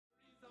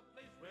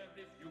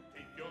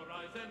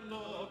and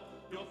look.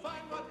 You'll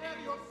find whatever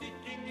you're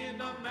seeking in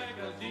a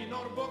magazine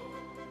or book.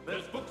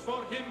 There's books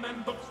for him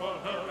and books for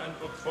her and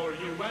books for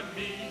you and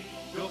me.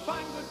 You'll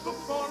find good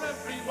books for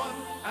everyone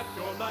at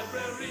your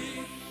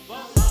library.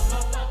 La la la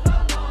la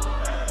la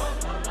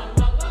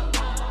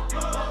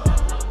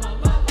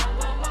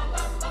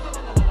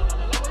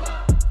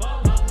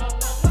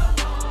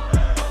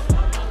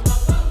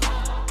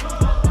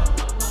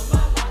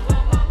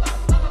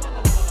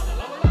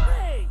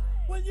Hey,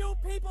 will you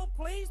people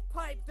please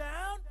pipe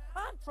down?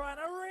 I'm trying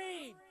to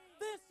read.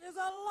 This is a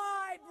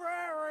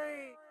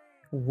library.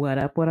 What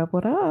up, what up,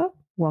 what up?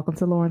 Welcome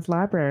to Lauren's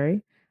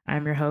Library.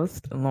 I'm your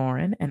host,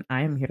 Lauren, and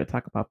I am here to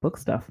talk about book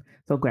stuff.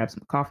 So grab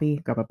some coffee,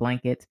 grab a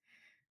blanket,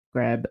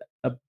 grab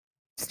a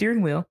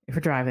steering wheel if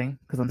you're driving,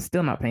 because I'm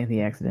still not paying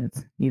the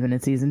accidents, even in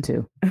season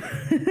 2.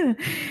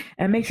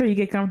 And make sure you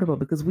get comfortable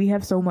because we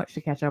have so much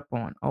to catch up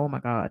on. Oh my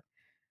God.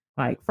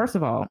 Like, first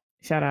of all,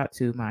 shout out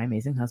to my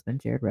amazing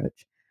husband, Jared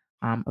Roach,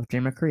 of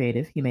Dreamer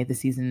Creative. He made the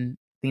season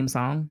theme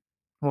song.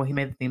 Well, he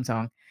made the theme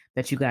song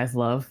that you guys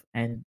love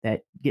and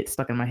that gets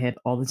stuck in my head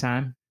all the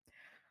time.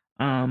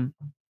 Um,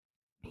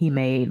 he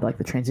made like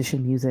the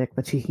transition music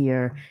that you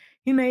hear.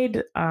 He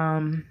made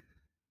the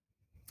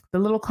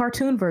little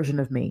cartoon version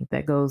of me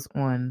that goes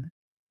on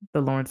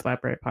the Lawrence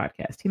Library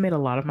podcast. He made a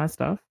lot of my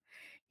stuff.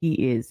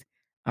 He is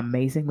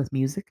amazing with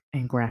music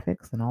and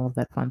graphics and all of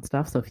that fun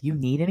stuff. So if you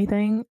need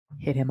anything,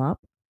 hit him up.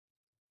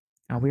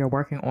 We are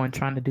working on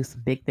trying to do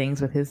some big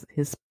things with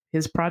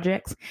his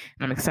projects,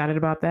 and I'm excited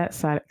about that.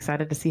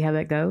 Excited to see how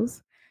that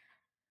goes.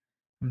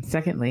 And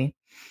secondly,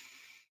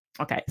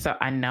 okay, so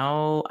I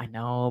know.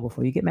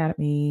 Before you get mad at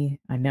me,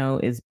 I know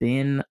it's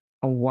been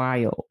a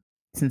while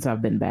since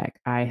I've been back.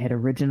 I had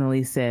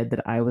originally said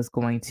that I was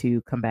going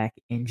to come back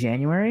in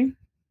January.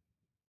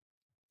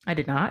 I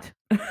did not,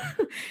 and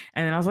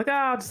then I was like, oh,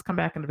 I'll just come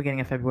back in the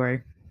beginning of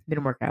February.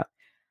 Didn't work out.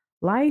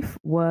 Life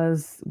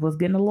was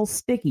getting a little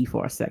sticky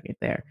for a second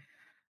there.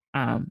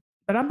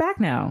 But I'm back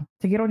now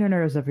to get on your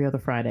nerves every other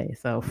Friday.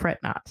 So fret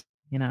not,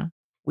 you know,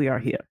 we are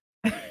here.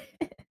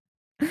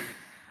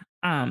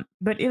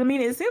 But I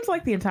mean, it seems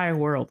like the entire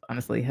world,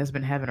 honestly, has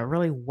been having a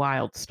really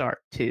wild start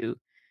to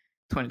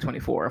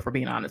 2024, if we're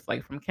being honest.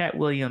 Like from Cat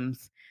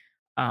Williams,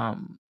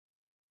 um,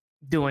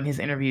 doing his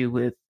interview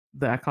with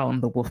I call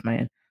him the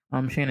Wolfman,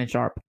 Shannon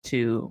Sharp,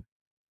 to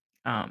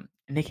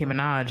Nicki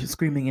Minaj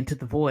screaming into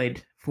the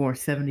void for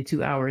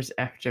 72 hours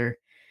after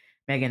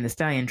Megan Thee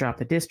Stallion dropped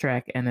the diss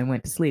track and then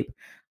went to sleep.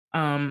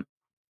 Um,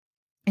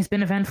 it's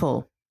been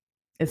eventful.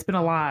 It's been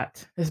a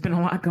lot. There's been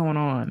a lot going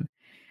on.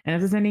 And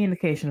if there's any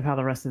indication of how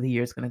the rest of the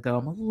year is going to go,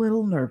 I'm a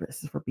little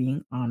nervous, if we're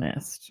being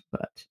honest.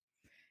 But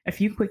a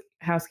few quick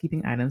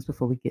housekeeping items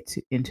before we get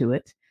into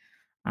it.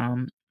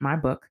 My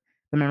book,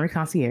 The Memory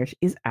Concierge,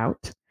 is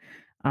out.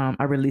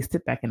 I released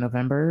it back in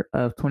November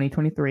of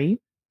 2023,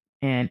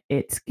 and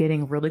it's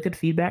getting really good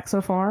feedback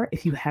so far.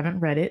 If you haven't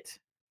read it,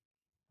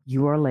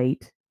 you are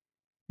late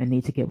and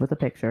need to get with the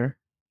picture.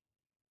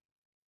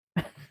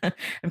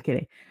 I'm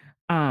kidding.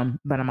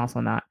 But I'm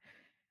also not.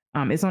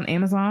 It's on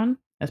Amazon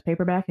as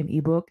paperback and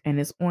ebook, and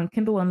it's on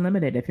Kindle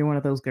Unlimited if you're one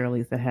of those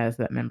girlies that has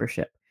that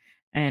membership.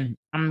 And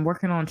I'm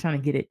working on trying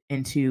to get it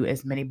into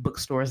as many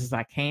bookstores as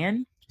I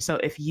can. So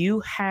if you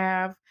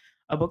have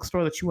a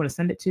bookstore that you want to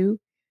send it to,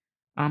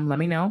 let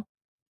me know.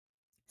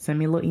 Send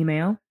me a little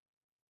email,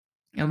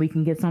 and we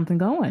can get something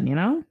going. You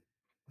know?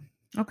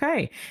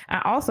 Okay.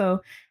 I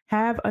also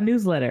have a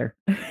newsletter.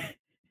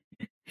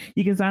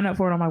 You can sign up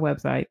for it on my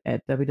website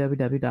at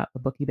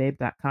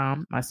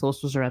www.thebookiebabe.com. My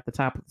socials are at the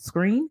top of the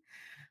screen.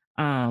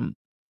 Um,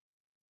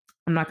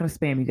 I'm not going to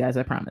spam you guys,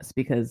 I promise,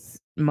 because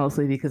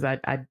mostly because I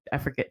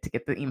forget to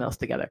get the emails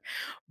together.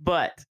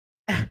 But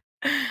I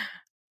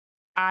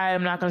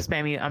am not going to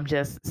spam you. I'm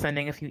just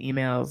sending a few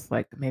emails,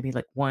 like maybe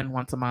like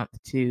once a month,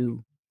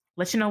 to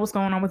let you know what's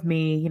going on with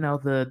me. You know,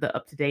 the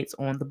up to dates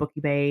on the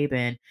Bookie Babe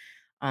and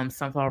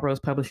Sunflower Rose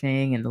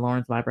Publishing and the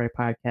Lawrence Library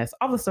podcast,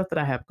 all the stuff that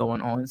I have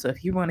going on. So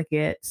if you want to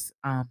get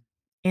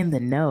in the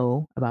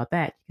know about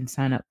that, you can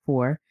sign up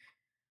for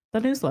the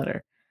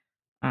newsletter.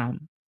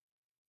 Um,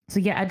 so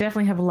yeah, I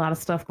definitely have a lot of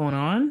stuff going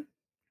on.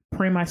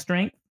 Pray my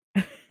strength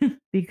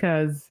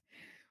because,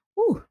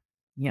 whew,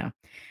 yeah.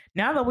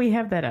 Now that we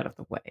have that out of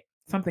the way,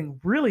 something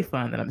really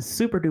fun that I'm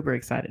super duper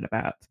excited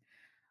about.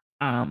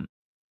 Um,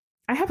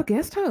 I have a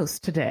guest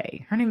host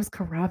today. Her name is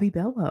Karavi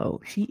Bello.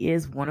 She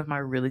is one of my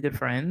really good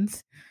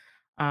friends.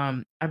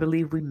 I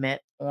believe we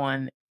met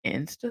on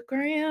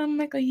Instagram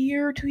like a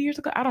year or 2 years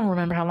ago. I don't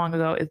remember how long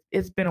ago.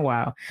 It's been a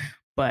while,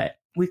 but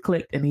we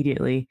clicked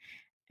immediately.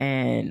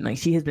 And like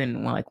she has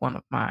been like one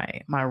of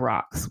my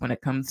rocks when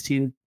it comes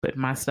to putting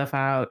my stuff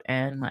out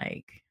and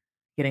like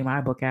getting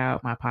my book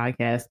out, my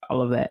podcast,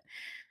 all of that.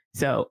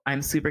 So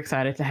I'm super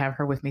excited to have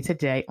her with me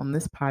today on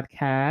this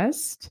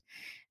podcast.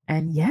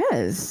 And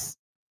yes,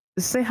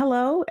 say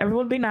hello.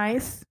 Everyone be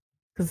nice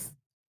because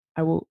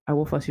I will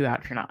fuss you out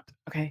if you're not.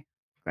 Okay,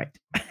 great.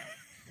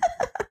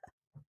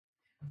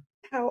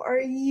 How are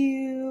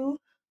you?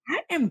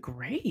 I am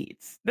great.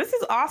 This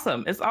is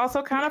awesome. It's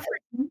also kind of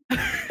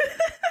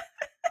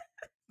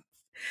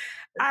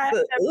I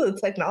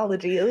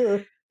Technology.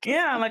 Ugh.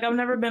 yeah, like I've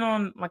never been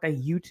on like a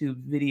YouTube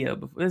video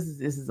before. This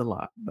is a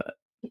lot, but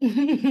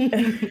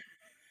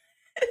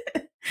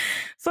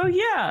so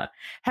yeah.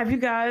 Have you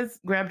guys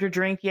grabbed your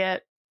drink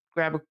yet?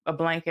 Grab a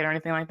blanket or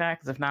anything like that?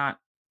 Because if not,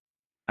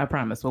 I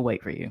promise we'll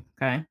wait for you.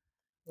 Okay,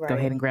 go ahead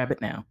Right. and grab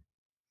it now.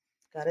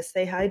 Gotta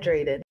stay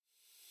hydrated.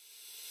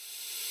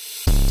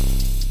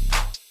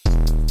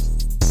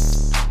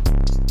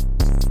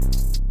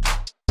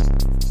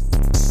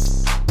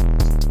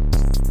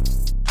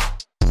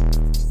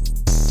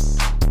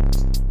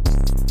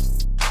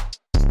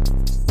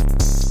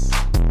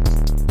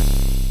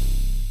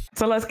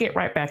 So let's get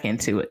right back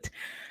into it.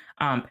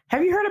 Have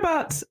you heard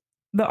about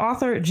the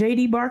author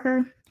J.D.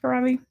 Barker,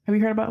 Ravi? Have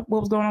you heard about what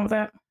was going on with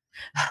that?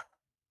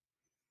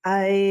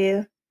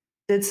 I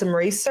did some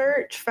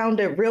research,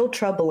 found it real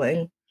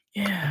troubling.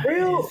 Yeah,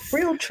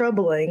 Real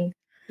troubling.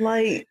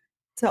 Like,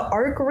 to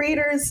ARC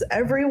readers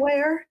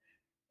everywhere,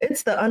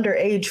 it's the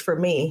underage for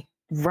me.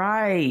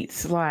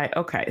 right. Like,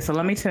 okay, so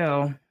let me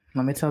tell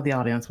the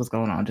audience what's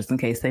going on, just in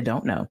case they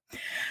don't know.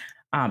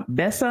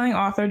 Best-selling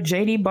author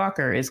J.D.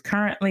 Barker is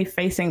currently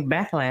facing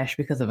backlash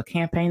because of a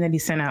campaign that he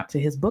sent out to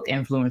his book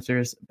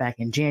influencers back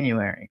in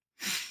January.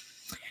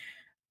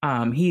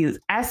 He is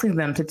asking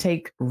them to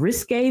take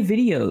risque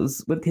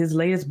videos with his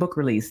latest book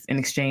release in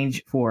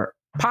exchange for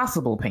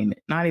possible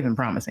payment, not even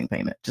promising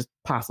payment, just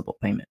possible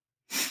payment.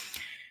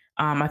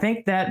 I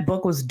think that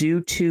book was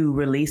due to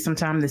release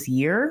sometime this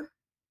year.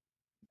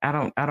 I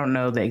don't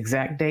know the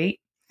exact date,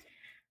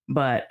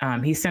 but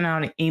he sent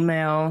out an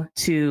email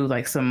to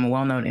like some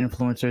well-known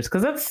influencers,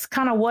 because that's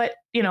kind of what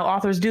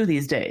authors do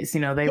these days. They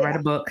write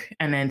a book,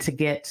 and then to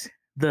get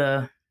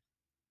the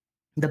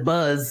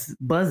buzz,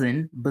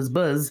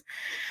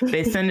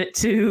 they send it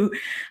to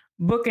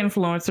book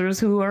influencers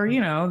who are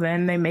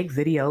then they make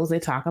videos, they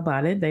talk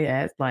about it, they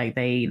act like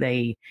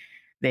they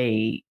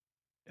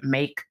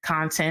make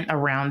content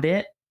around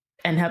it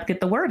and help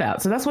get the word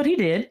out. So that's what he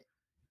did.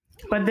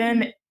 But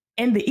then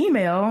in the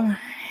email,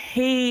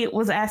 he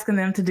was asking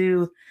them to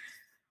do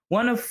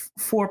one of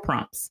 4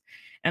 prompts.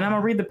 And I'm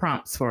going to read the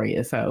prompts for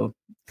you. So,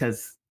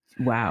 because,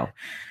 wow.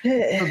 So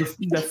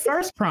the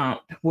first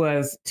prompt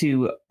was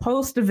to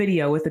post a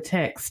video with the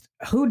text,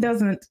 "Who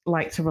doesn't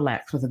like to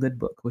relax with a good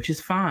book?" which is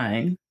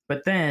fine.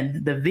 But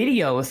then the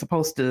video is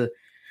supposed to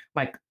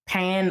like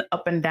pan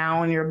up and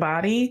down your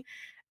body.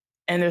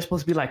 And they're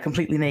supposed to be like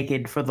completely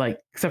naked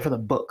except for the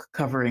book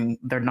covering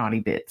their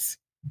naughty bits,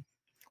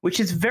 which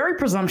is very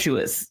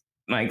presumptuous.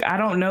 Like, I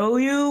don't know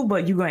you,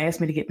 but you're going to ask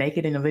me to get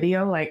naked in a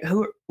video? Like,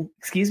 who,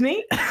 excuse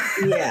me?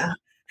 Yeah.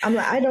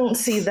 I don't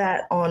see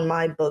that on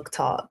my book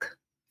talk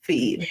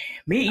feed.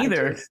 Me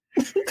either.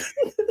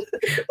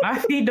 My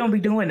feed don't be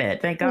doing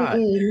that. Thank God.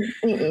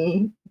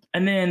 And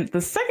then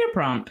the second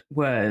prompt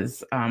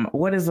was,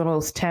 what is the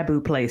most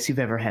taboo place you've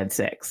ever had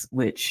sex?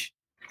 Which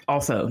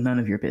also none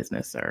of your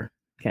business, sir.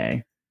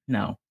 Okay.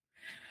 No.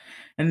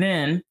 And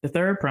then the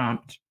third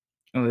prompt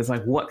was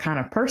like, what kind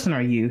of person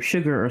are you?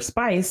 Sugar or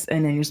spice?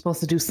 And then you're supposed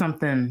to do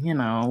something,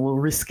 a little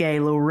risque,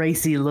 a little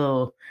racy, a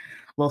little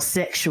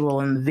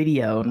sexual in the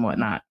video and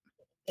whatnot.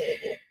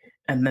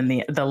 And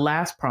then the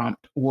last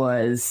prompt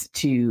was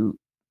to,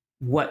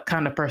 what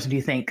kind of person do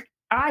you think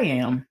I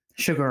am?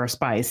 Sugar or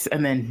spice?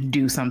 And then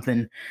do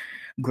something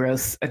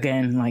gross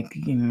again, like,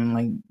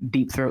 like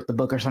deep throat the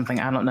book or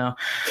something. I don't know.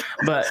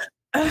 But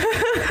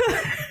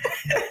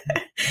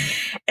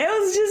it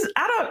was just,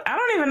 I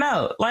don't even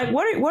know. Like,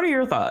 what are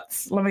your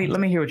thoughts? Let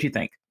me hear what you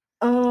think.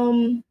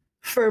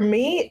 For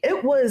me,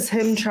 it was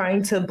him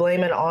trying to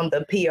blame it on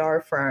the PR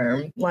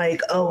firm. Like,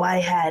 oh, I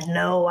had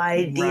no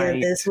idea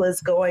this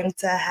was going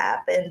to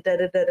happen. Da,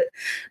 da, da, da.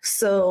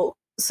 So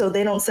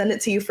they don't send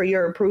it to you for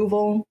your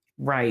approval.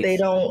 Right. They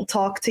don't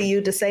talk to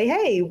you to say,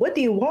 hey, what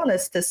do you want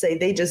us to say?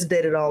 They just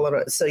did it all.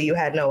 So you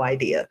had no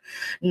idea.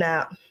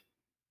 Now,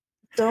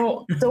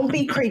 don't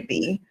be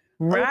creepy.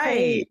 Right.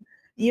 Okay?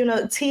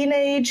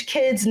 Teenage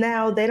kids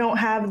now, they don't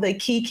have the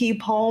Keke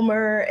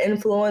Palmer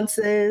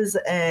influences,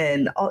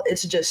 and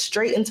it's just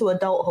straight into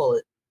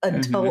adulthood.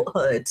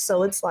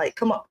 So it's like,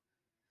 come on,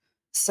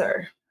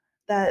 sir,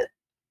 that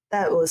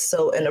was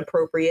so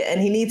inappropriate,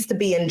 and he needs to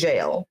be in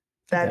jail.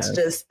 That's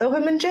just throw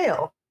him in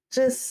jail.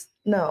 Just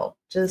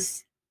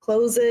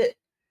close it,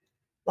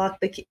 lock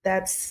the key.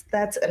 That's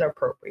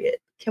inappropriate.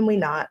 Can we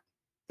not?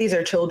 These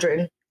are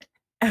children.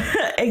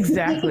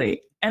 Exactly.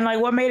 And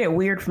like, what made it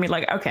weird for me,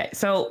 like, okay,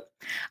 so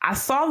I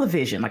saw the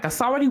vision, like I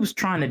saw what he was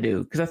trying to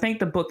do, because I think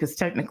the book is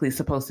technically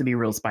supposed to be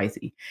real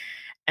spicy.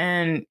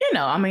 And,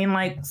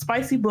 like,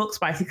 spicy book,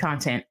 spicy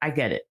content, I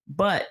get it.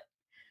 But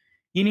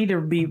you need to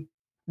be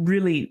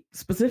really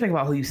specific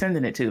about who you're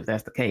sending it to, if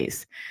that's the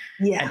case.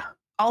 Yeah. And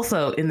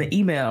also, in the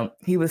email,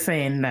 he was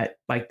saying that,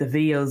 like, the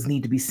videos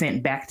need to be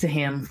sent back to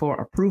him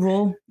for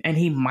approval, and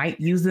he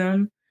might use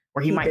them,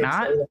 or he might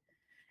not.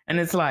 And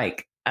it's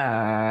like,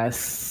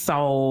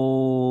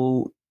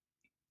 so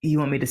you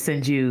want me to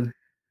send you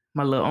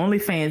my little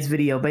OnlyFans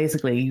video.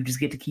 Basically, you just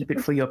get to keep it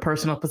for your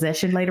personal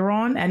possession later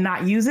on and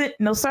not use it.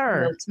 No,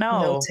 sir.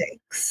 No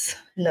takes.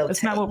 No,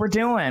 that's not what we're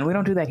doing. We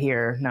don't do that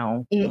here.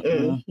 No.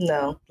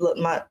 No. Look,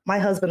 my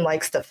husband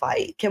likes to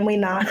fight. Can we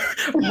not?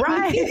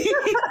 Right.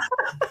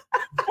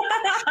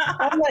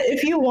 I'm like,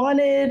 if you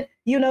wanted,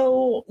 the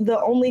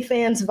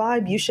OnlyFans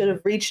vibe, you should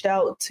have reached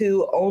out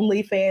to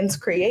OnlyFans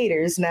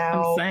creators.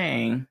 Now, I'm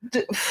saying,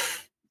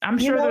 I'm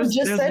sure there's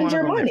send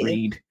your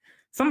money.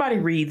 Somebody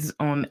reads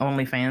on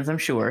OnlyFans. I'm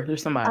sure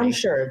there's somebody. I'm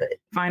sure of it.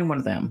 Find one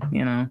of them.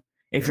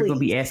 If you're gonna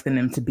be asking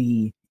them to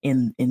be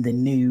in the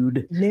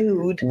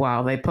nude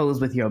while they pose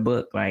with your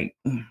book, like,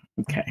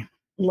 okay.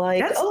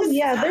 Like,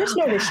 there's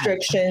no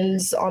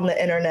restrictions on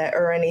the internet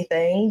or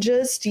anything.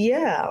 Just,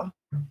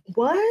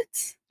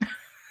 what?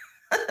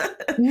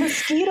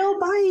 Mosquito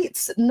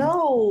bites?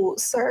 No,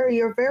 sir,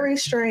 you're very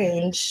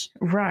strange.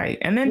 Right.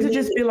 And then to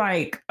just be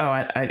like,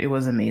 oh, it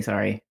wasn't me.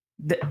 Sorry.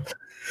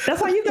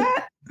 That's all you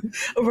got?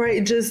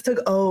 Right. Just took,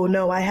 oh,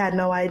 no, I had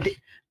no idea.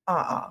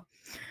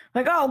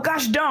 Like, oh,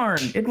 gosh darn,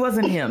 it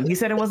wasn't him. He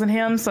said it wasn't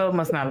him, so it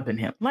must not have been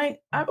him.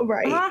 Like,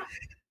 right.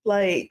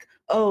 Like,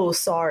 oh,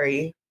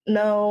 sorry.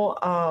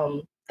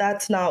 No,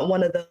 that's not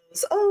one of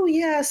those, oh,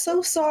 yeah,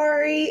 so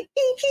sorry.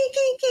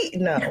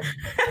 No.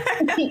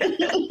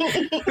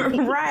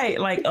 Right.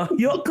 Like,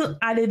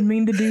 I didn't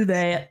mean to do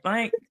that.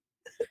 Like,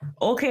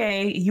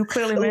 okay, you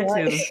clearly meant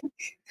to.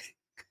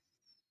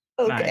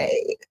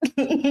 Okay.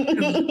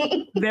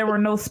 There were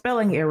no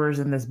spelling errors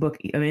in this book,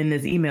 in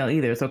this email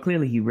either. So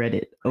clearly you read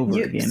it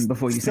over again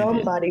before you sent it.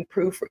 Somebody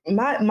proof.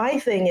 My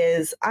thing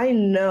is, I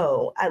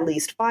know at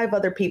least 5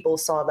 other people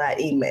saw that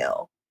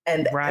email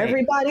and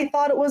everybody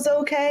thought it was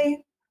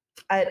okay.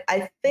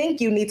 I think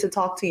you need to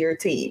talk to your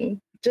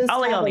team. Just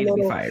all y'all need to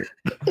be fired.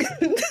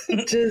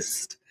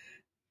 Just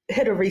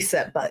hit a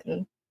reset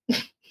button.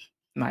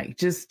 Like,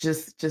 just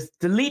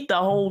delete the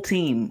whole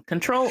team.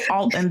 Control,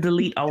 Alt, and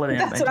delete all of them.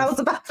 That's what I was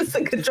about to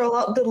say. Control,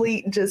 Alt,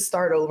 delete. Just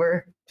start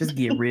over. Just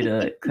get rid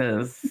of it,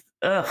 because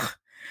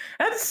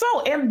that's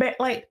so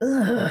like,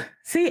 ugh.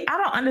 See, I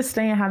don't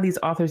understand how these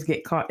authors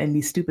get caught in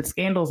these stupid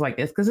scandals like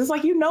this, because it's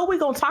like, we're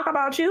gonna talk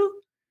about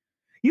you.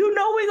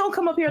 We're gonna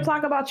come up here and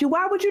talk about you.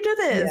 Why would you do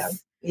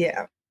this?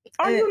 Yeah.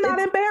 Are you not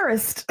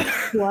embarrassed?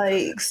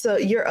 Like, so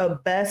you're a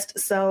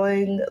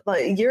best-selling,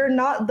 like, you're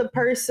not the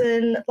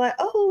person like,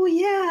 oh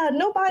yeah,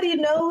 nobody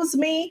knows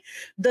me.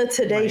 The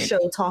Today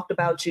Show talked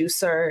about you,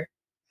 sir.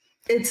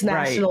 It's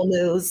national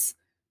news.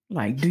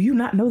 Like, do you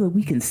not know that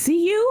we can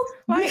see you?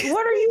 Like,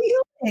 what are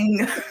you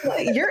doing?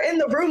 Like, you're in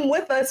the room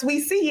with us. We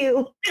see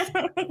you.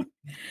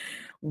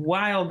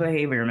 Wild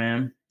behavior,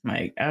 man.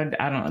 Like, I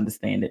don't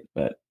understand it,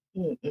 but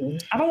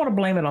I don't want to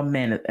blame it on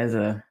men as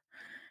a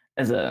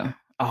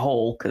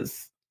whole,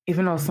 because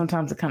even though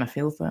sometimes it kind of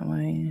feels that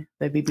way,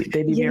 they be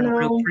being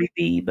real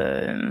creepy.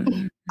 But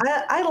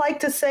I like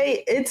to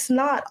say it's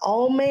not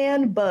all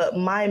man, but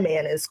my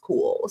man is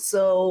cool.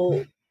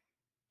 So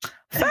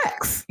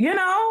facts,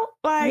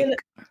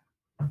 like,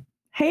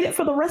 hate it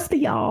for the rest of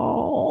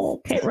y'all.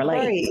 Can't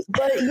relate.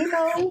 Right.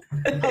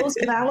 But post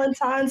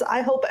Valentine's,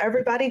 I hope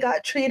everybody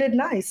got treated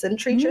nice, and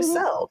treat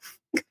yourself.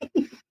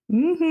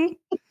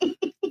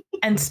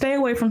 And stay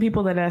away from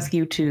people that ask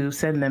you to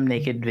send them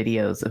naked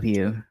videos of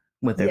you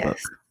with their book.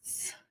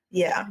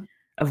 Yeah.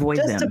 Avoid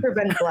them. Just to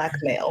prevent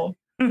blackmail.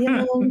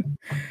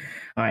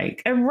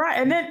 Like,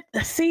 and then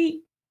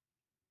see,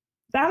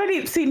 now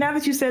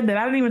that you said that,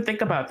 I didn't even think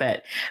about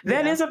that.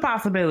 That is a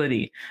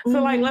possibility.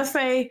 So like, let's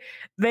say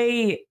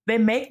they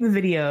make the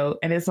video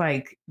and it's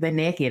like they're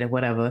naked or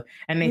whatever,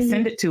 and they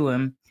send it to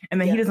him,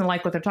 and then he doesn't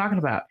like what they're talking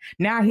about.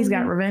 Now he's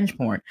got revenge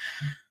porn.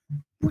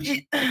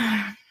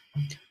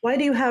 Why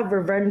do you have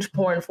revenge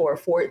porn for a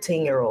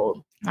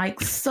 14-year-old?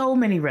 Like, so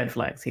many red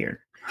flags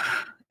here.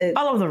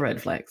 All of the red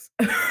flags.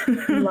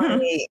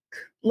 Like,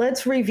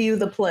 let's review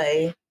the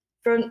play.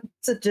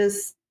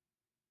 Just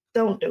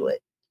don't do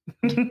it.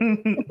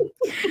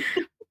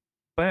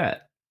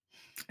 But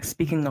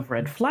speaking of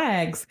red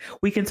flags,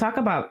 we can talk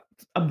about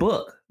a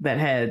book that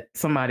had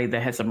somebody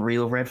that had some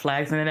real red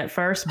flags in it at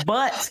first,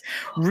 but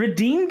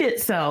redeemed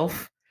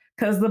itself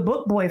because the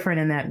book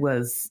boyfriend in that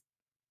was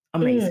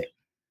amazing.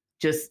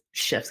 Just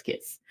chef's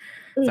kiss.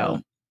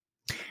 So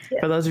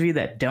for those of you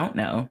that don't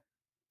know,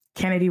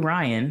 Kennedy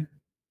Ryan,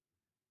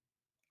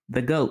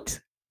 the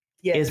GOAT,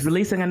 is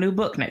releasing a new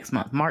book next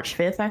month, March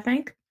 5th, I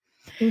think.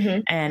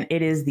 And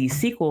it is the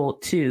sequel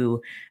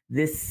to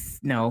this.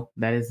 No,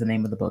 that is the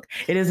name of the book.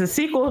 It is a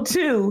sequel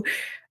to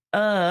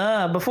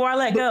Before I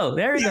Let Go.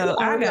 There we go.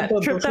 I got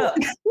tripped up.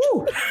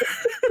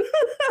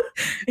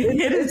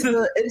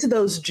 It's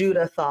those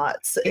Judah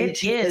thoughts. It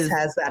just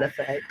has that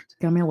effect.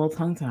 Got me a little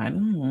tongue-tied.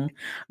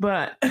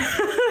 But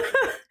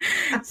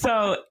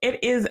so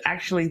it is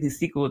actually the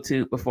sequel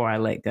to Before I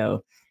Let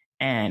Go.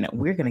 And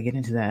we're going to get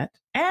into that.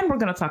 And we're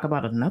going to talk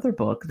about another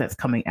book that's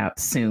coming out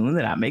soon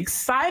that I'm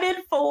excited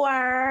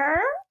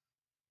for.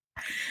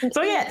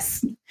 So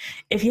yes,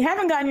 if you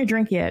haven't gotten your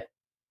drink yet,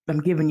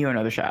 I'm giving you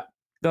another shot.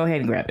 Go ahead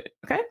and grab it.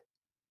 Okay?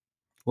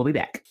 We'll be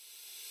back.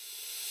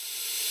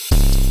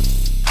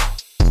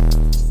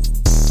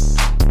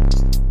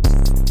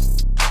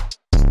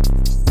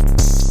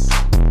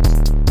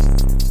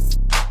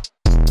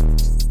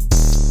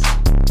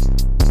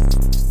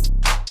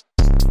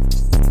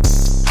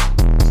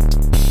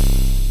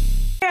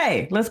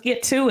 Okay, let's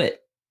get to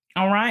it.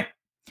 All right.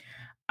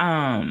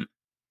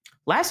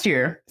 Last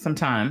year,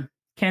 sometime,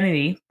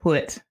 Kennedy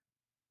put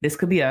This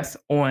Could Be Us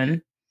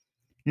on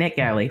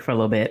NetGalley for a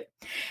little bit.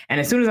 And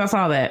as soon as I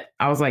saw that,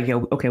 I was like,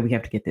 yo, okay, we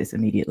have to get this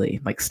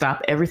immediately. Like,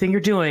 stop everything you're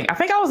doing. I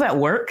think I was at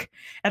work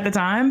at the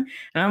time,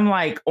 and I'm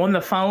like on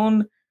the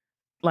phone,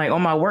 like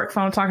on my work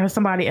phone, talking to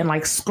somebody and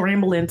like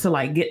scrambling to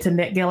like get to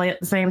NetGalley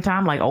at the same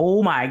time. Like,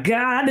 oh my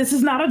God, this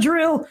is not a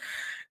drill.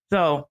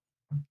 So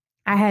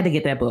I had to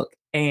get that book.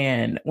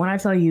 And when I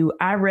tell you,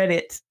 I read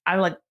it, I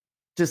like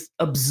just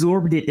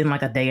absorbed it in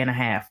like a day and a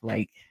half.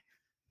 Like,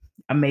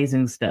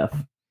 amazing stuff.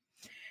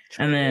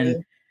 And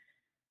then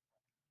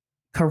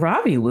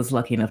Karavi was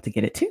lucky enough to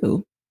get it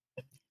too.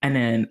 And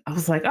then I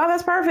was like, oh,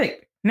 that's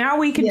perfect. Now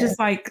we can just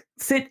like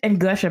sit and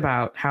gush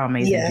about how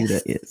amazing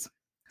Judah is.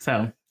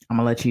 So I'm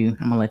gonna let you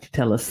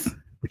tell us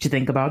what you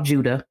think about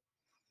Judah,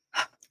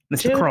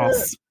 Mr. Judah,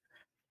 Cross.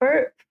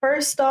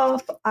 First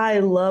off, I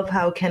love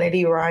how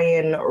Kennedy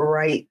Ryan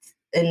writes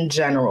in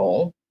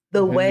general.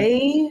 The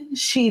way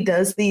she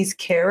does these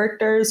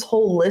characters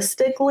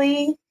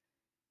holistically,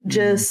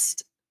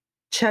 just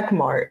check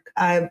mark.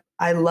 I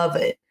love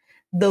it.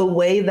 The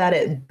way that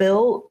it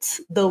built,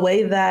 the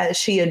way that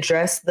she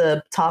addressed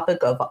the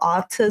topic of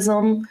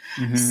autism.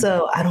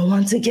 So I don't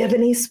want to give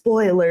any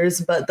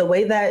spoilers, but the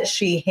way that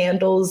she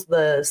handles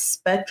the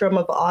spectrum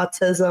of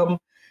autism,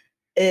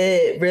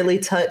 it really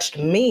touched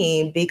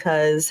me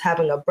because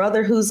having a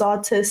brother who's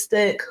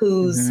autistic,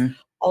 who's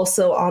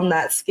also on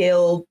that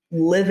scale,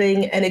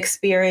 living an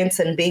experience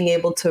and being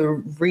able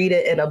to read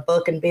it in a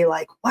book and be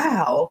like,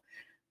 wow,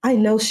 I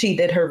know she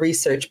did her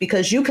research,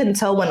 because you can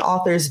tell when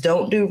authors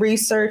don't do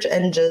research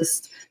and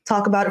just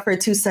talk about it for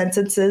 2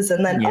 sentences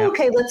and then,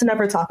 okay, let's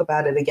never talk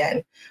about it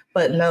again.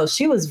 But no,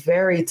 she was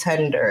very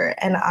tender.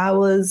 And I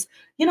was,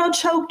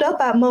 choked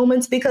up at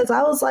moments because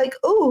I was like,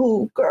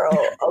 ooh, girl,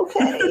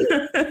 okay.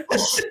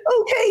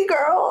 Okay,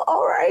 girl.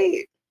 All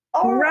right.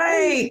 All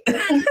right.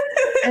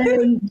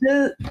 And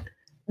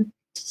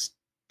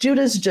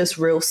Judah's just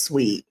real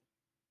sweet.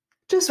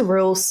 Just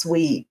real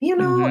sweet,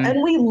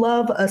 and we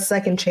love a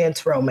second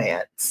chance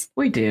romance.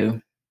 We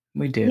do.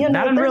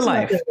 Not in real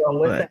life.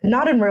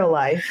 Not in real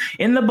life.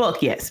 In the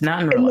book, yes.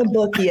 Not in real life. In the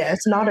book,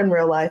 yes. Not in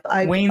real life.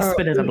 We ain't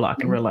spinning the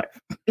block in real life.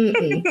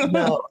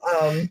 No.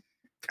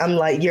 I'm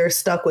like, you're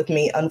stuck with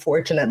me,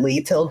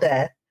 unfortunately, till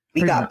death.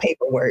 We got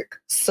paperwork.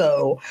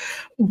 So,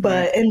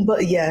 but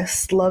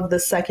yes, love the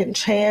second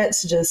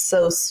chance. Just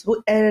so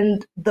sweet.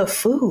 And the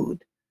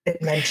food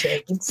it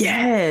mentions.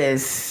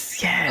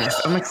 Yes.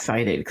 I'm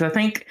excited because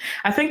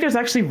I think there's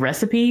actually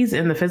recipes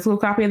in the physical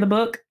copy of the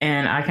book,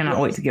 and I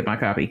cannot wait to get my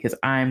copy because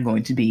I'm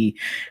going to be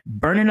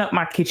burning up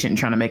my kitchen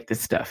trying to make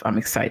this stuff. I'm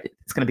excited.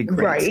 It's going to be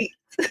great. Right.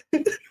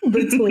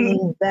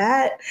 Between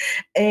that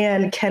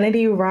and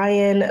Kennedy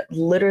Ryan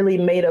literally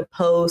made a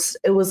post.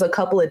 It was a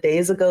couple of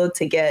days ago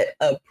to get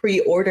a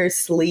pre-order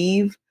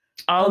sleeve.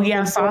 Oh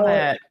yeah, I saw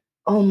that.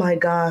 Oh my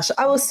gosh.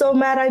 I was so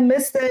mad I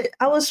missed it.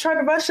 I was trying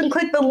to rush and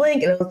click the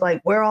link and it was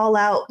like, we're all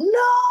out.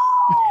 No.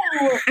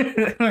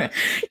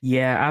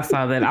 Yeah, I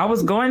saw that. I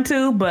was going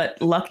to, but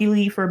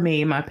luckily for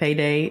me, my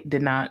payday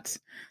did not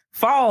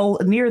fall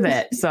near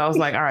that. So I was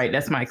like, all right,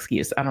 that's my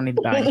excuse. I don't need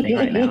to buy anything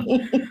right now.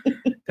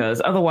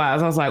 Because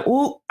otherwise I was like,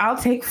 ooh, I'll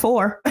take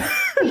 4. I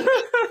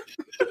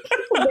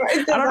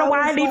don't know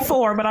why I need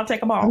 4, but I'll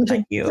take them all.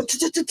 Thank you. I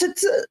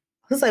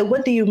was like,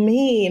 what do you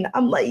mean?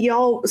 I'm like,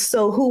 y'all,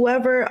 so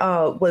whoever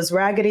was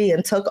raggedy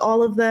and took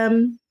all of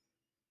them,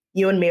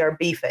 you and me are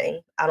beefing.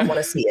 I don't want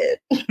to see it.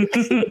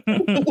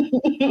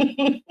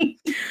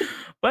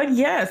 But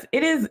yes,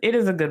 it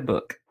is a good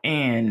book.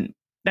 And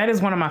that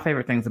is one of my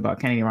favorite things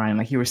about Kennedy Ryan.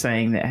 Like you were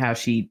saying, that how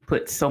she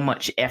put so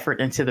much effort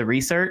into the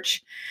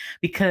research,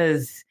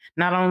 because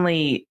not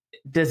only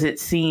does it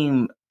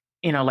seem,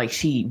 like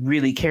she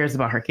really cares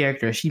about her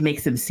character, she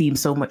makes them seem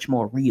so much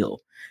more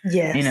real.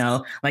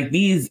 Yes. Like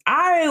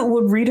I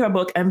would read her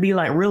book and be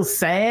like real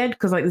sad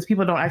because like these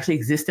people don't actually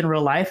exist in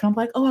real life. And I'm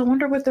like, oh, I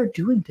wonder what they're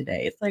doing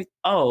today. It's like,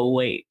 oh,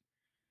 wait,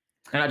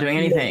 they're not doing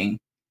anything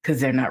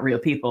because they're not real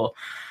people.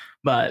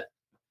 But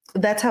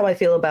that's how I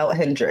feel about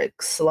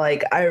Hendrix.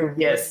 Like, I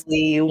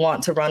really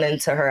want to run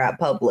into her at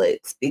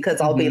Publix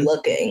because I'll be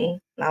looking.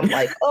 And I'm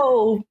like,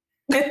 oh.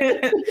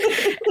 And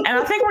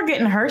I think we're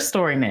getting her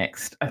story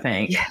next, I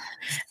think. Yes.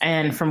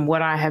 And from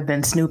what I have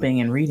been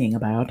snooping and reading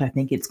about, I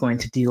think it's going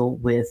to deal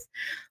with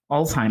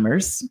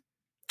Alzheimer's,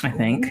 I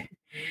think.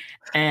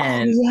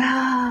 And,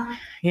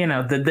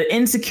 the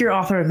insecure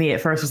author of me at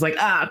first was like,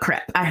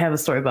 crap, I have a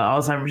story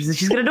about Alzheimer's and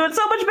she's going to do it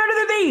so much better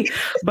than me.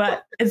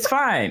 But it's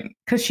fine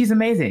because she's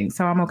amazing.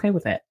 So I'm okay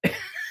with that.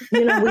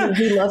 We love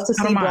to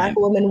see Black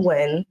women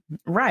win.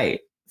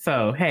 Right.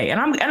 So, hey,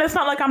 and it's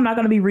not like I'm not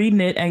going to be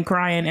reading it and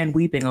crying and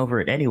weeping over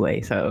it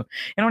anyway. So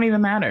it don't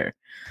even matter.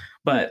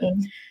 But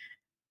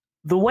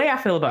the way I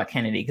feel about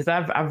Kennedy, because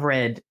I've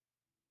read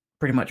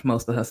pretty much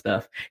most of her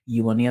stuff.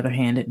 You, on the other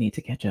hand, need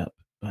to catch up.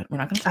 But we're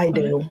not going to talk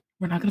about it.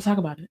 We're not going to talk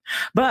about it.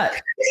 But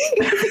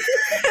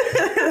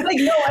Like,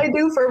 no, I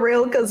do for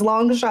real, because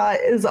Long Shot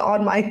is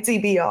on my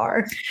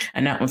TBR.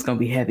 And that one's going to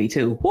be heavy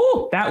too.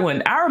 Woo, that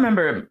one. I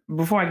remember,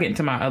 before I get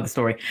into my other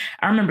story,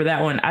 I remember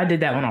that one. I did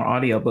that one on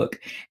audiobook,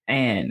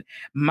 and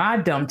my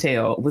dumb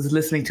tail was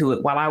listening to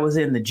it while I was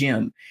in the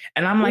gym.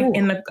 And I'm like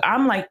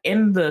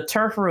in the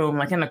turf room,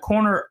 like in the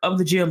corner of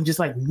the gym, just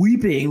like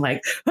weeping,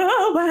 like,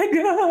 oh my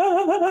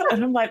God.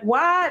 And I'm like,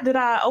 why did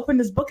I open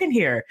this book in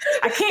here?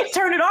 I can't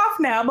turn it off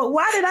now, but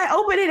why did I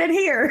open it in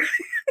here?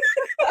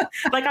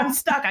 Like, I'm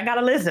stuck. I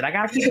gotta listen. I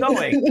gotta keep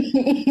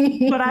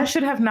going. But I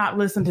should have not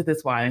listened to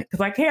this one, because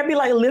I can't be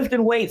like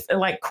lifting weights and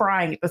like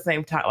crying at the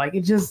same time. Like,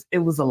 it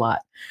was a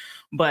lot.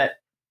 But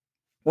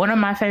one of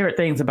my favorite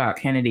things about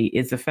Kennedy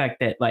is the fact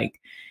that,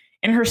 like,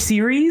 in her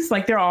series,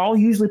 like, they're all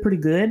usually pretty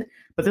good,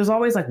 but there's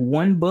always like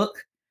one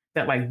book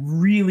that like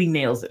really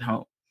nails it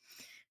home.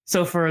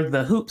 So for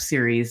the Hoop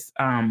series,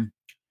 I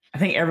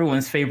think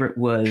everyone's favorite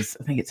was,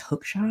 I think it's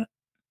Hookshot.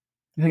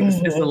 I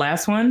think it's the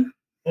last one.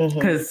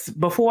 Because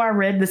before I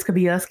read This Could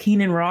Be Us,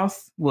 Keenan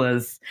Ross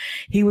was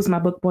my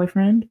book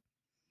boyfriend.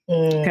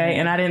 Okay.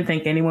 And I didn't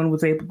think anyone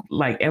was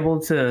able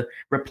to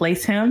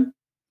replace him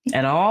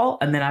at all.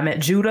 And then I met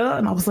Judah,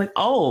 and I was like,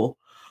 oh,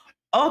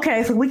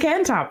 okay, so we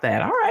can top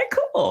that. All right,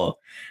 cool.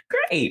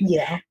 Great.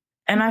 Yeah.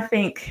 And I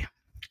think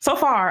so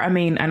far, I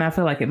mean, and I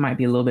feel like it might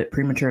be a little bit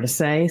premature to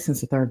say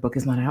since the third book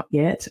is not out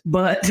yet,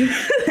 but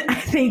I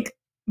think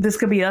This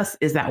Could Be Us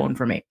is that one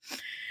for me.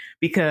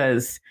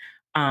 Because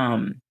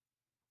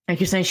like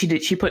you're saying,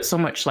 she put so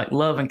much like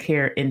love and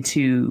care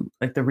into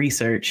like the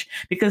research,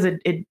 because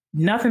it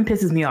nothing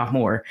pisses me off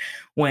more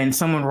when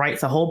someone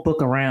writes a whole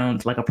book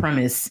around like a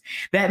premise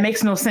that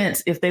makes no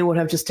sense if they would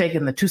have just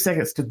taken the 2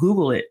 seconds to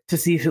Google it to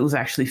see if it was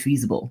actually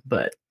feasible.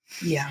 But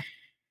yeah,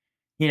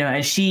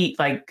 and she,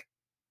 like,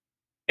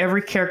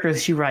 every character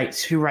she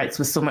writes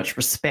with so much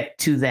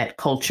respect to that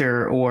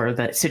culture or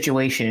that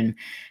situation,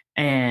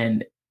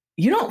 and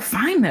you don't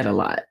find that a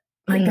lot.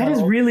 Like,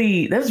 that's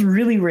really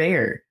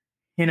rare.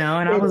 And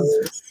I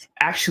was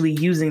actually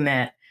using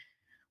that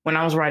when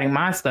I was writing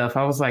my stuff.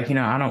 I was like,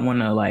 I don't want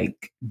to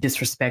like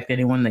disrespect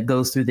anyone that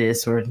goes through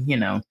this or,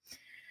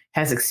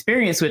 has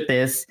experience with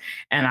this.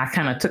 And I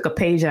kind of took a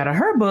page out of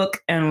her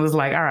book and was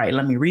like, all right,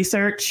 let me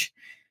research.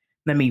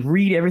 Let me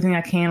read everything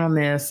I can on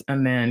this,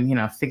 and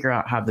then, figure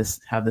out how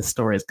this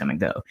story is going to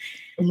go.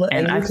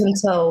 And you can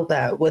tell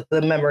that with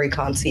the Memory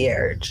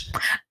Concierge.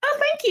 Oh,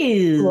 thank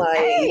you. Like,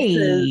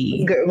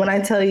 hey. When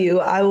I tell you,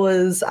 I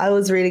was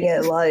reading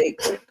it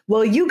like,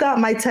 well, you got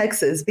my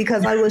texts,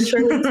 because I was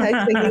surely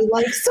texting you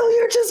like, so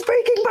you're just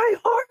breaking my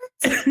heart.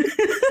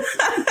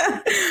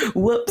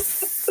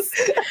 Whoops.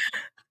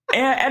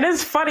 and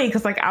it's funny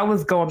because like I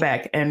was going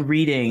back and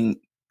reading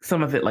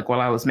some of it like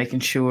while I was making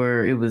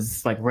sure it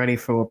was like ready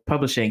for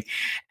publishing,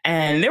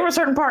 and there were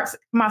certain parts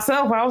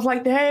myself where I was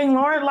like, dang,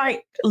 Lauren,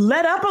 like,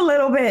 let up a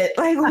little bit.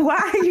 Like,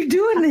 why are you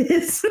doing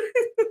this?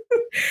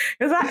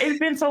 Because it's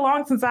been so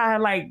long since I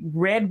had like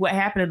read what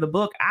happened in the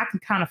book, I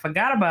kind of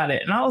forgot about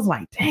it, and I was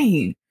like,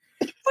 dang,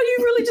 well, you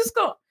really just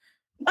go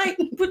like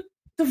with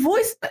the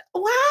voice,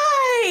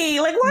 why?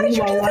 Like, why did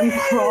you do I'm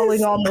this?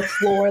 crawling on the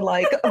floor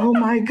like, oh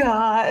my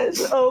God.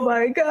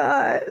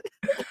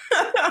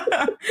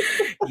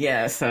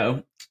 Yeah,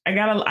 so I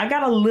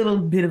got a little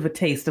bit of a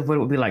taste of what it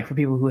would be like for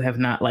people who have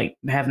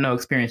no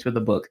experience with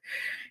the book.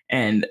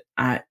 And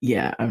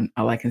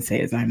all I can say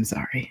is I'm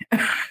sorry.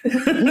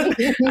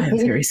 I'm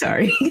very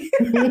sorry.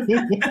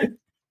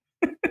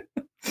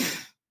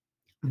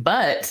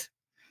 But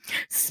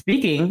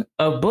speaking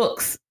of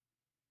books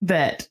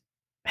that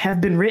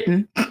have been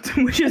written,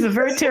 which is a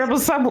very terrible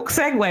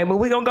segue, but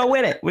we're going to go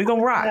with it. We're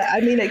going to rock.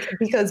 I mean,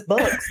 because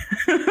books.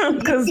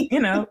 Because,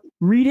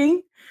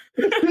 reading.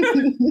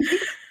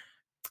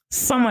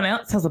 Someone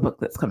else has a book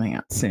that's coming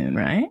out soon,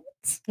 right?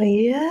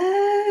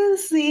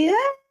 Yes.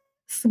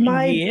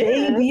 My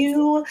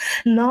debut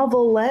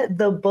novelette,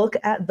 The Book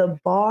at the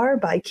Bar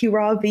by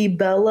Kira V.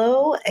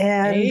 Bello.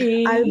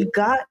 And I've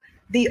got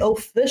the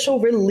official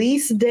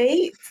release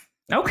date.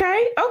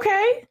 Okay.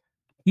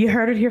 You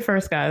heard it here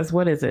first, guys.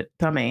 What is it?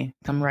 Tell me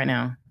right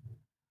now.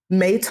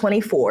 May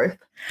 24th.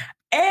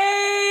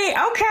 Hey,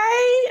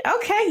 okay.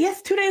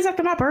 Yes, 2 days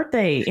after my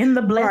birthday, in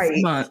the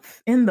blessed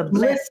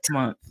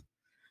month.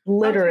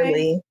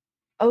 Literally.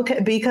 Okay,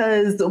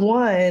 because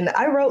one,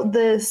 I wrote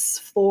this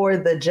for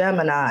the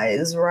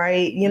Geminis,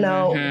 right?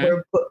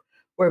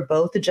 We're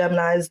both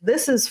Geminis.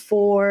 This is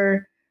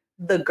for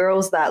the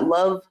girls that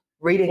love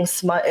reading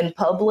smut in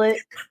public.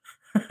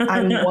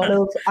 I'm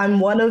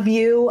one of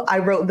you. I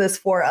wrote this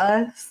for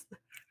us.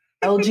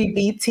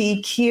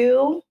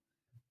 LGBTQ.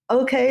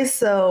 Okay,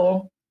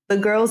 so the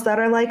girls that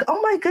are like, oh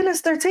my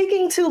goodness, they're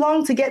taking too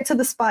long to get to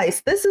the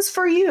spice. This is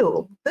for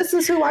you. This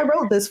is who I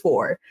wrote this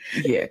for.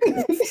 Yeah.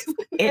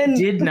 It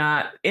did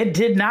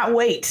not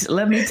wait.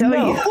 Let me tell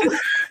you.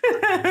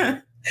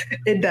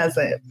 It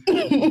doesn't.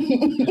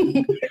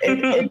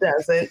 It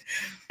doesn't.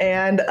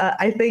 And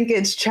I think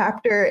it's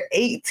chapter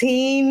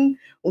 18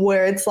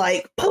 where it's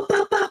like, pa,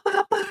 pa, pa,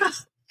 pa, pa.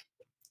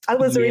 I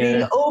was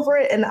reading over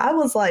it and I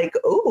was like,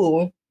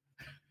 ooh,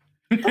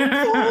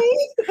 Okay.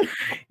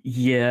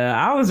 Yeah,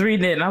 I was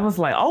reading it and I was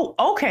like, oh,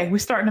 okay, we're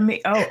starting to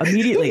meet. Oh,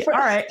 immediately. All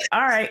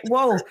right.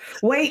 Whoa,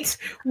 wait.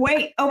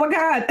 Oh my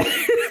God.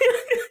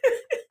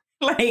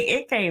 Like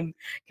it came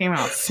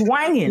out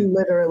swanging.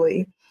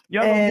 Literally.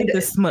 Y'all gonna get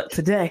this smut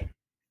today.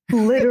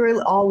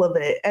 Literally all of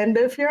it. And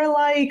if you're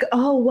like,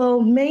 oh,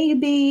 well,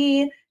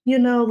 maybe,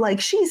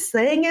 like she's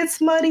saying it's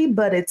smutty,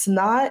 but it's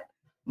not.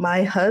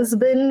 My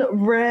husband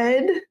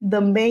read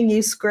the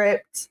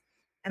manuscript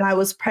and I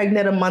was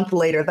pregnant a month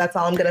later. That's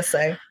all I'm going to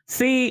say.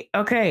 See,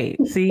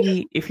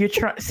 if you're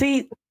trying,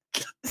 see,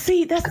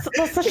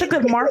 that's such a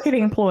good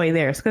marketing ploy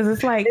there, because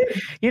it's like,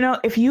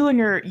 if you and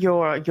your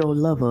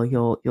lover,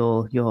 your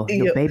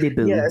baby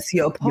boo, yes,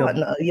 your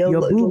partner, your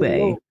boo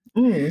bae,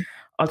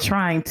 are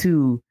trying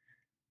to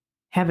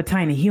have a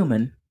tiny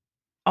human,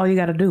 all you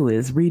got to do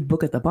is read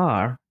Book at the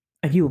Bar,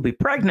 and you will be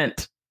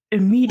pregnant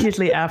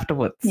immediately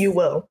afterwards. You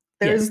will.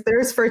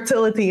 There's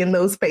fertility in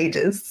those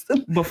pages.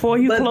 Before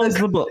you close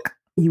the book,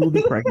 you will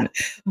be pregnant.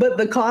 But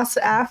the cost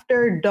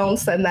after, don't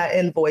send that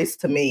invoice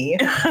to me.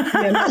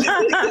 I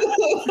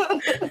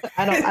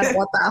don't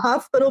want that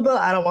hospital bill.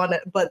 I don't want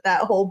it. But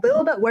that whole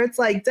build up where it's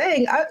like,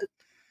 dang,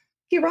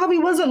 he probably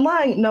wasn't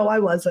lying. No, I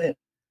wasn't.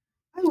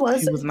 I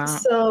wasn't. He was not.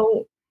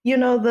 So,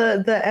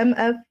 the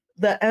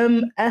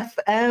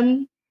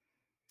MFM,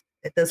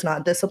 it does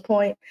not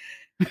disappoint.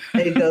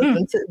 It goes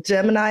into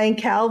Gemini and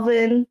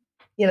Calvin.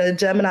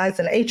 Gemini's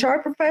an HR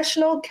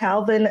professional.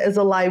 Calvin is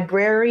a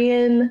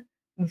librarian.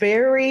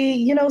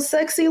 Very,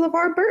 sexy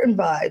LeVar Burton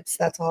vibes.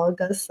 That's all I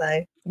gotta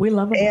say. We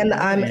love it. And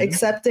I'm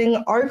accepting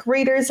ARC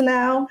readers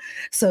now.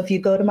 So if you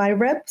go to my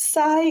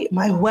website,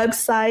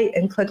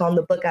 and click on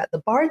the Book at the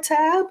Bar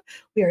tab,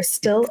 we are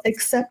still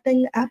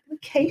accepting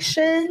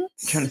applications.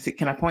 I'm trying to see,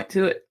 can I point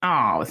to it?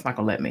 Oh, it's not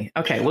gonna let me.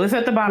 Okay, well, it's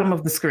at the bottom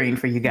of the screen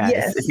for you guys,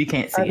 yes, if you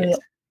can't see it.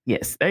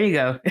 Yes, there you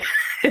go.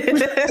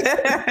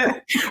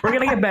 We're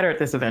gonna get better at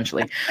this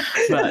eventually.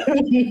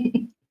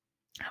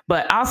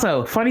 But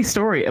also, funny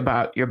story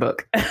about your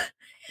book,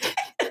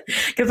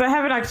 because I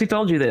haven't actually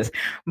told you this,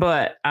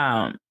 but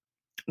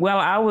while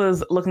I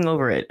was looking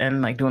over it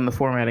and like doing the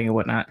formatting and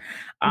whatnot,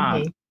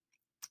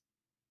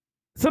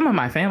 some of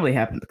my family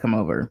happened to come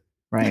over,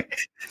 right?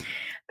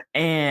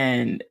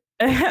 And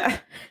I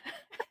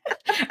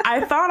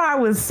thought I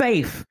was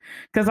safe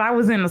because I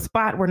was in a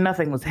spot where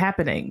nothing was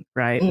happening,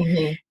 right?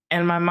 Mm-hmm.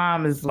 And my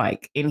mom is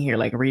like in here,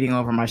 like reading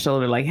over my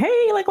shoulder, like,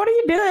 hey, like, what are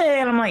you doing?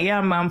 And I'm like, yeah,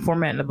 I'm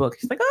formatting the book.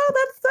 She's like, oh,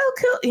 that's so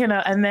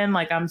cool. And then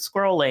like I'm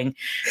scrolling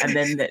and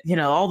then,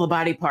 all the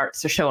body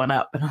parts are showing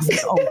up. And I was like,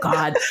 oh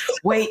God,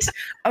 wait.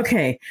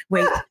 Okay,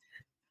 wait.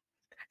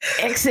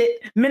 Exit,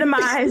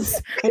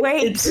 minimize,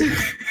 wait.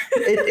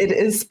 It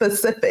is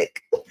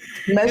specific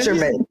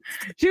measurement.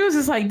 She was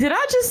just like, did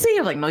I just see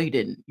it? Like, no, you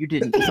didn't. You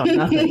didn't. You saw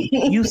nothing.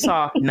 You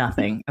saw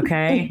nothing.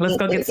 Okay, let's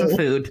go get some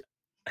food.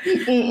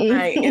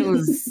 Like,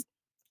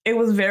 it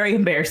was very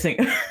embarrassing.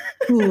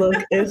 Look,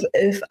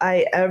 if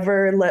I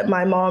ever let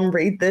my mom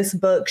read this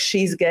book,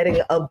 she's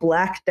getting a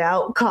blacked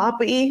out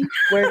copy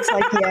where it's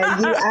like, yeah,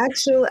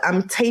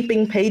 I'm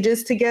taping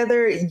pages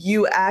together.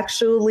 You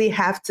actually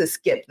have to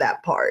skip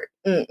that part.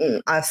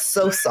 I'm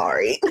so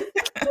sorry.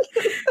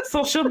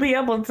 So she'll be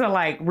able to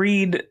like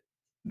read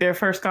their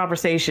first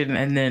conversation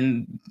and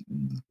then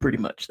that's pretty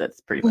much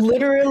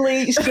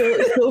literally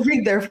she'll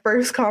read their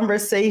first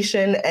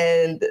conversation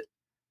and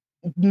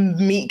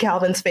meet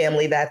Calvin's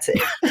family. That's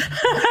it.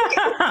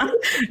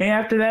 And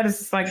after that, it's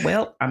just like,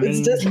 well, I mean,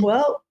 it's just,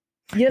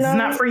 it's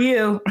not for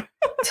you.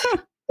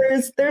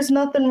 There's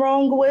nothing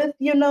wrong with,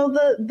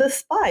 the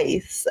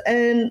spice.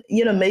 And,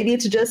 maybe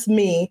it's just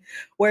me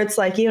where it's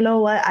like, you know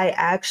what? I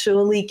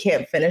actually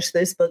can't finish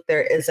this book.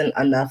 There isn't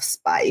enough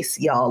spice.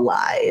 Y'all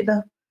lied.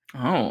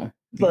 Oh,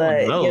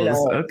 but,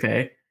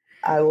 okay.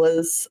 I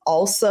was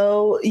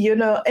also,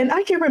 and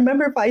I can't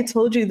remember if I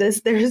told you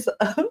this.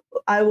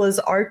 I was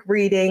ARC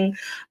reading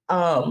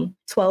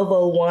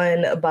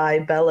 1201 by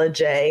Bella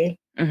J.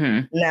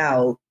 Mm-hmm.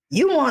 Now,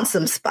 you want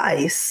some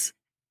spice?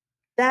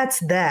 That's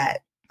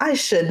that. I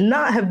should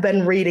not have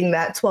been reading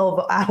that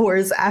 12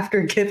 hours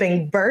after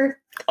giving birth.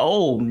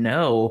 Oh,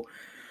 no.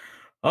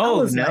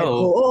 Oh,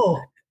 no.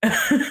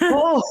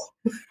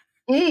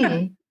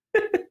 Like,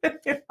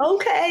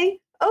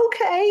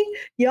 Okay.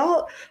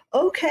 Y'all,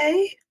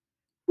 okay.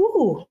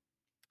 Ooh.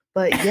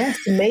 But yes,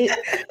 May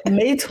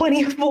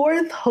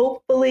 24th,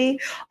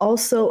 hopefully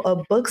also a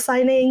book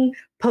signing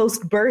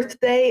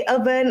post-birthday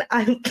event.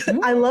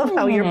 I love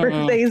how your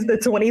birthday is the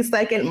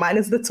 22nd, mine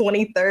is the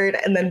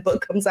 23rd, and then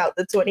book comes out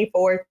the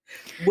 24th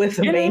with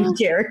a main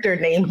character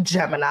named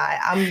Gemini.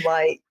 I'm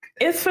like,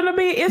 it's gonna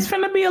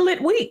be a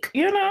lit week,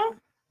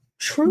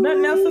 True.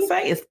 Nothing else to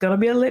say. It's gonna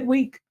be a lit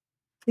week.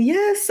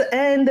 Yes,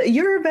 and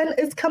your event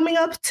is coming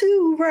up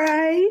too,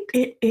 right?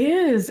 It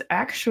is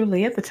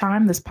actually, at the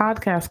time this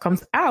podcast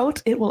comes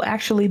out, it will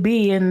actually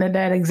be in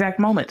that exact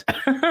moment.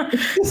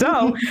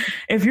 So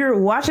if you're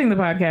watching the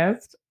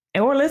podcast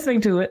or listening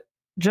to it,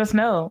 just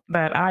know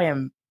that I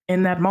am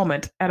in that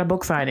moment at a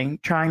book signing,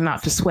 trying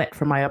not to sweat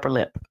from my upper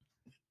lip.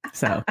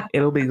 So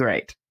it'll be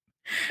great.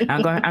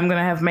 I'm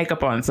gonna have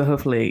makeup on, so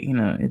hopefully,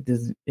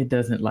 it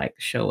doesn't like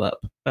show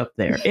up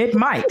there. It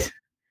might,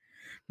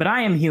 but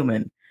I am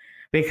human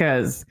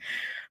because,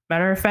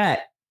 matter of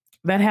fact,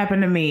 that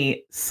happened to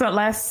me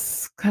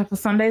last couple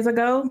Sundays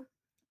ago.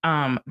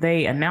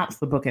 They announced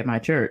the book at my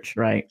church,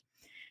 right?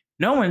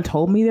 No one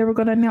told me they were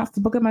going to announce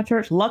the book at my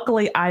church.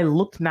 Luckily, I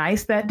looked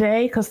nice that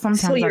day because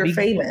sometimes so you're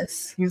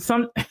famous.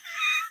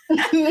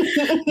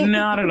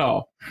 Not at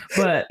all.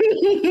 But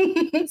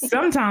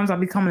sometimes I'll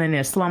be coming in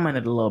there slumming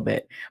it a little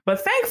bit. But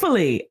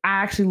thankfully, I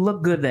actually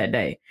look good that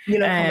day.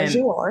 Come as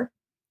you are.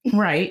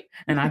 Right.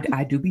 And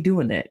I do be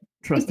doing that.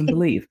 Trust and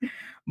believe.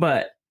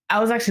 But I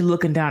was actually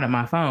looking down at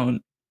my phone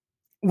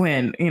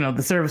when,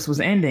 the service was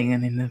ending,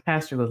 and then the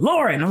pastor goes,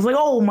 "Lauren." I was like,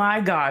 "Oh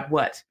my God,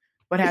 what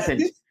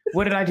happened?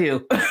 What did I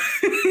do?"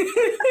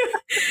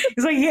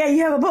 He's like, "Yeah,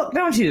 you have a book,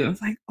 don't you?" I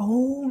was like,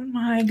 "Oh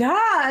my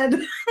God,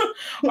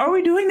 are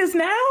we doing this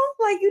now?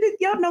 Like,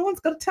 no one's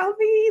gonna tell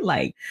me."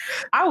 Like,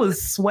 I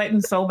was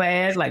sweating so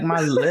bad, like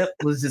my lip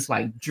was just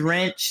like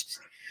drenched.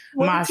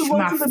 My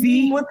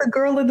feet with the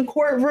girl in the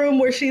courtroom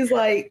where she's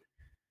like,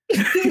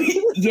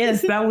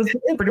 yes, that was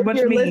pretty much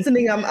you're me.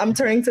 Listening, I'm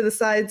turning to the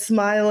side,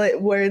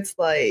 smiling, where it's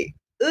like,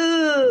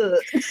 ugh.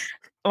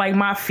 Like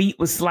my feet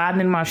was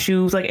sliding in my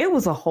shoes. Like it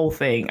was a whole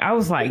thing. I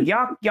was like,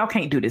 y'all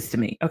can't do this to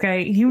me.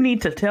 Okay. You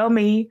need to tell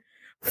me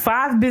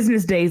 5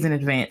 business days in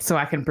advance so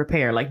I can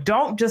prepare. Like,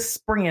 don't just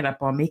spring it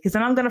up on me, because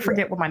then I'm going to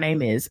forget what my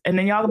name is. And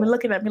then y'all gonna be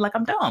looking at me like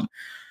I'm dumb.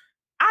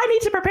 I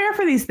need to prepare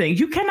for these things.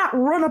 You cannot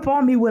run up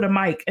on me with a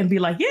mic and be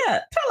like,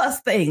 "Yeah, tell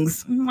us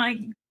things." I'm like,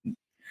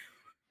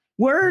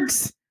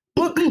 words,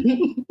 book,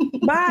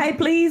 bye,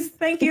 please.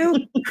 Thank you.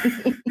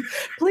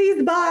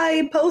 Please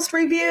buy, post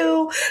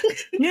review.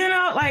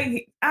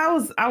 Like I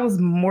was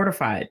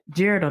mortified.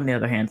 Jared, on the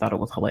other hand, thought it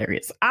was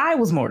hilarious. I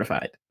was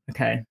mortified.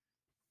 Okay.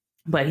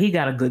 But he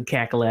got a good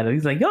cackle at it.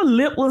 He's like, "Your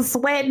lip was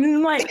sweating."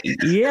 I'm like,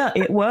 yeah,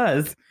 it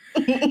was.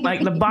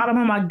 Like the bottom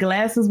of my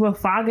glasses were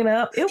fogging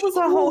up. It was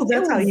a whole.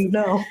 That's how you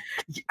know.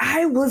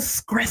 I was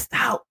stressed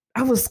out.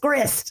 I was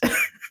stressed.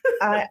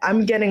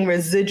 I'm getting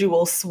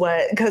residual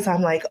sweat because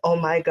I'm like, oh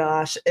my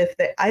gosh,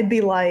 I'd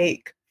be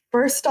like,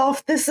 first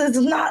off, this is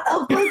not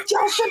a book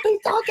y'all should be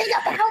talking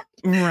about.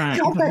 Right.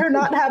 Y'all better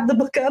not have the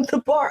book at the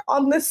bar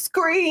on the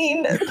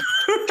screen.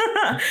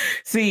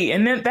 See,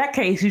 and in that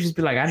case, you just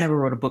be like, "I never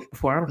wrote a book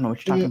before. I don't know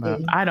what you're talking about.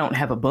 I don't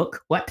have a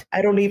book. What?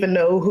 I don't even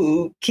know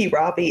who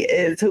Kirabi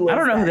is. I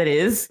don't know who that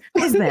is.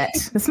 Who's that?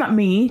 That's not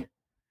me."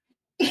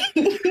 I'm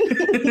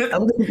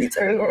going to be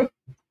turning around.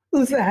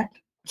 Who's that?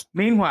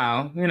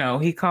 Meanwhile,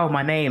 he called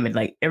my name, and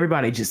like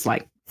everybody just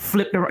like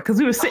flipped around because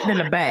we were sitting in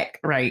the back,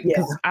 right?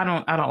 Because I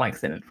don't like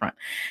sitting in front.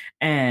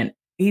 And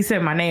he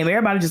said my name.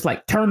 Everybody just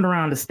like turned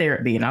around to stare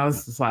at me, and I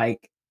was just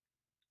like,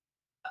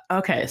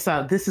 "Okay,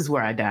 so this is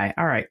where I die.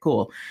 All right,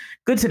 cool,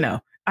 good to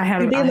know. I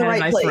had a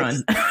nice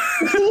run.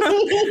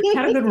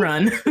 Had a good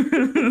run."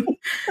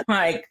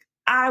 Like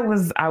I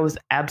was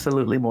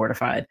absolutely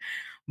mortified,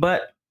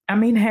 but I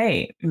mean,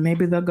 hey,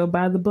 maybe they'll go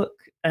buy the book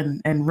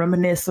and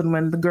reminisce on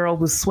when the girl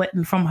was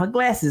sweating from her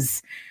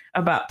glasses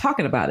about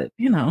talking about it,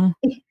 And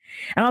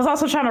I was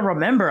also trying to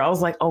remember. I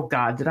was like, "Oh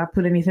God, did I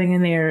put anything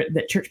in there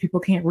that church people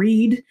can't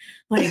read?"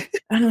 Like,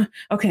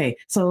 okay,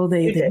 so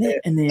they met,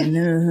 and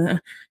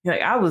then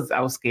like I was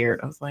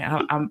scared. I was like, I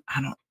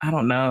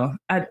don't know.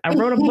 I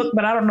wrote a book,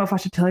 but I don't know if I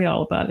should tell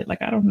y'all about it.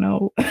 Like, I don't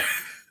know.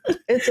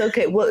 It's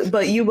okay. Well,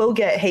 but you will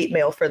get hate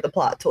mail for the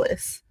plot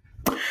twist.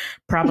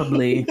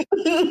 Probably.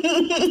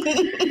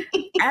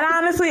 And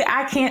honestly,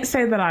 I can't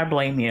say that I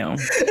blame you.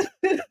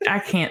 I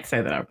can't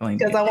say that I blame you.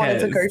 Because I wanted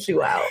to curse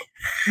you out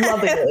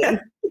lovingly.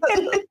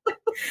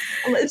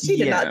 She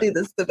did not do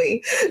this to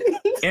me.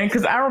 And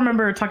because I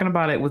remember talking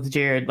about it with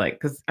Jared, like,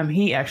 because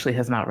he actually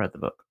has not read the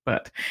book,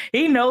 but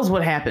he knows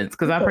what happens.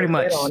 Because I pretty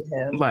much,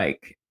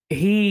 like,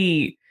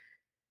 he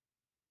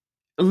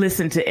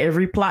listened to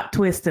every plot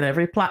twist and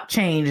every plot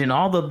change, and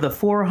all the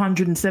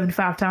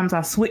 475 times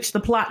I switched the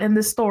plot in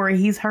this story,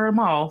 he's heard them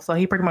all. So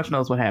he pretty much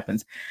knows what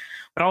happens.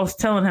 But I was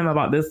telling him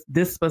about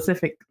this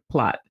specific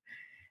plot,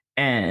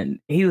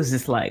 and he was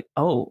just like,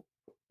 "Oh,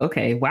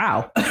 okay,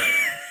 wow."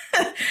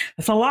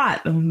 That's a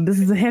lot. This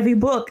is a heavy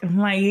book. I'm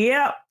like,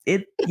 yeah.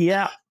 You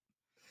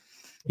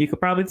could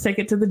probably take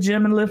it to the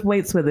gym and lift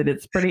weights with it.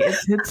 It's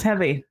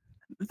heavy.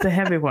 It's a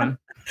heavy one.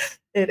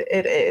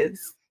 It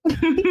is.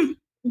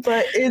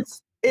 But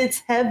it's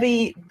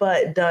heavy,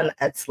 but done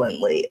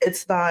excellently.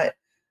 It's not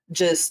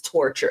just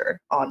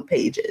torture on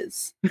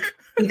pages,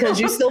 because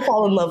you still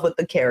fall in love with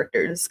the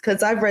characters.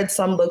 Because I've read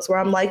some books where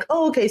I'm like,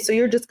 "Oh, okay, so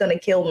you're just going to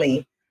kill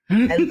me,"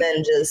 and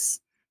then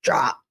just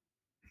drop.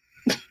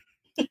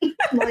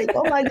 I'm like,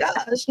 "Oh my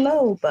gosh,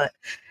 no," but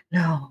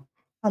no.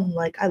 I'm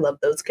like, I love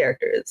those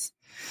characters.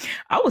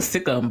 I was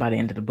sick of them by the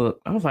end of the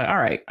book. I was like, all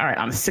right,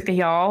 I'm sick of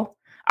y'all.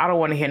 I don't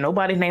want to hear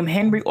nobody named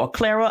Henry or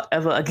Clara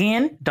ever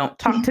again. Don't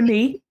talk to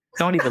me.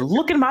 Don't even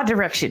look in my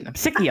direction. I'm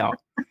sick of y'all.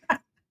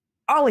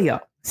 All of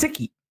y'all.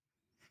 Sicky.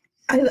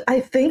 I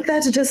think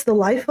that's just the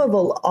life of an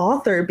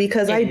author,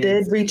 because I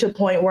did reach a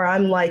point where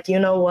I'm like, you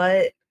know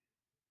what?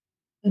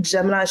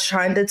 Gemini's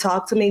trying to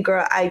talk to me,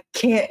 girl. I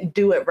can't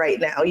do it right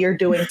now. You're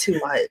doing too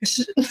much.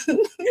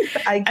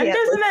 I And can't.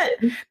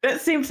 doesn't that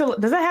seems to,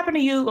 does that happen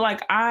to you?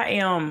 Like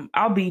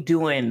I'll be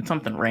doing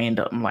something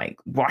random, like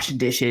washing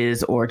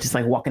dishes or just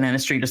like walking down the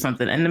street or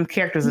something. And them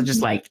characters are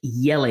just like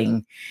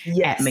yelling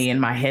at me in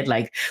my head,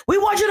 like, we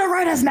want you to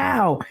write us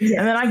now. Yes.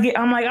 And then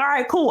I'm like, all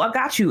right, cool. I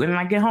got you. And then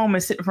I get home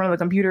and sit in front of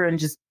the computer and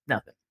just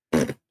nothing.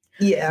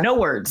 Yeah. No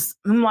words.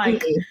 I'm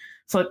like,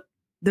 so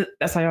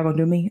that's how y'all gonna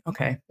do me?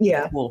 Okay.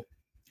 Yeah. Cool.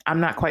 I'm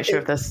not quite sure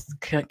if this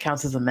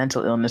counts as a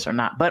mental illness or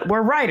not, but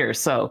we're writers,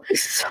 so.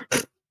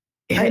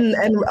 And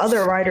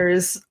other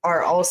writers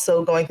are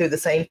also going through the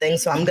same thing,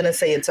 so I'm going to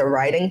say it's a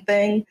writing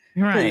thing.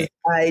 Right.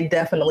 I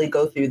definitely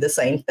go through the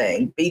same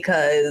thing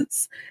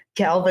because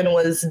Calvin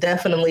was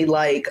definitely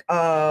like,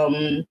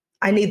 I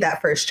need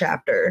that first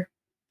chapter.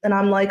 And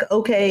I'm like,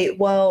 okay,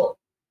 well,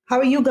 how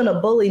are you going to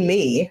bully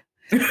me?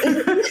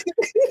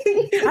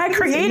 I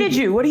created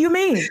you. What do you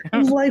mean?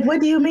 I'm like,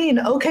 what do you mean?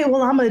 Okay,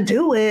 well, I'm gonna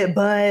do it,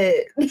 but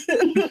you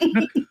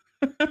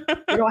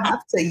don't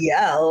have to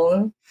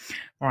yell.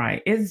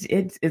 Right.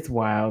 It's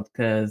wild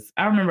because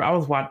I remember I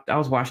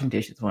was washing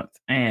dishes once,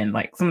 and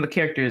like some of the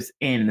characters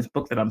in this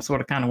book that I'm sort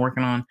of kind of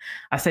working on,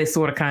 I say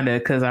sort of kind of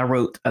because I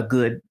wrote a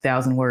good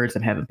 1,000 words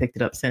and haven't picked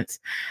it up since,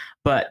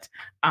 but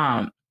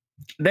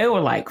they were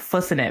like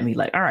fussing at me,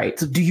 like, all right,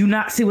 so do you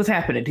not see what's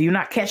happening? You're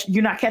not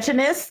catching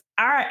this?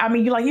 All right. I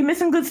mean, you're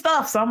missing good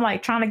stuff. So I'm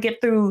like trying to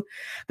get through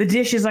the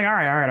dishes, like, all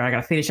right, I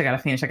gotta finish. And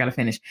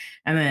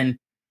then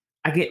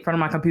I get in front of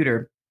my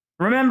computer,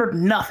 remember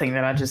nothing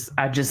that I just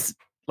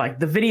like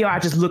the video I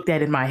just looked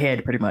at in my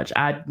head, pretty much.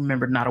 I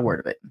remembered not a word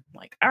of it. I'm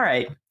like, all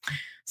right.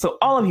 So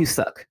all of you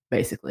suck,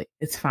 basically.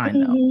 It's fine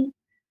though.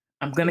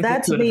 I'm gonna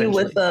get to it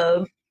eventually. With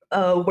a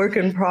work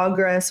in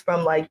progress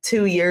from like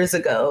 2 years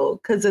ago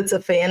because it's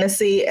a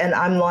fantasy and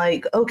I'm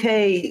like,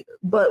 okay,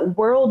 but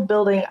world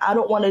building, I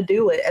don't want to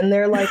do it. And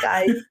they're like,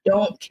 I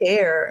don't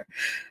care.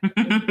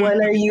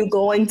 When are you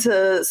going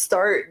to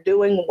start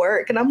doing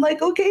work? And I'm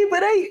like, okay,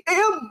 but I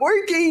am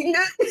working.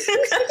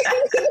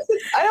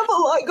 I have a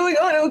lot going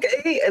on,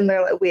 okay? And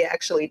they're like, we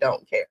actually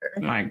don't care.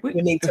 Like, we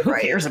need to who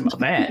write. cares about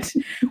that?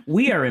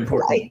 We are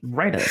important. Right.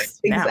 Write us.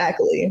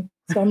 Exactly. Now.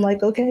 So I'm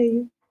like,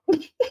 okay.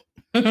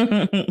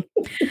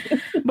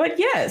 But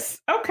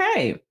yes,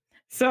 okay.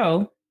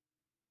 So,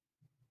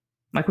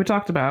 like we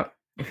talked about,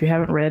 if you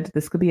haven't read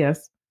This Could Be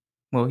Us,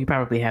 well, you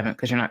probably haven't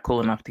because you're not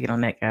cool enough to get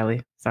on that,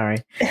 Callie. Sorry.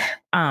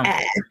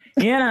 Even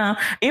though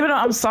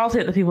I'm salty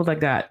at the people that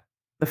got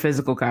the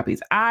physical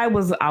copies, I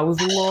was a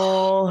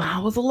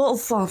little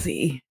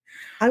salty.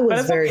 But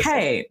it's very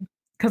okay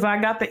because I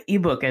got the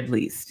ebook at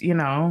least.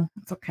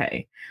 It's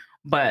okay.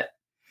 But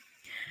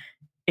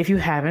if you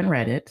haven't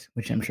read it,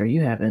 which I'm sure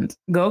you haven't,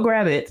 go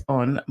grab it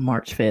on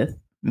March 5th.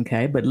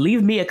 Okay. But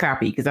leave me a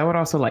copy because I would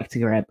also like to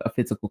grab a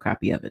physical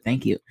copy of it.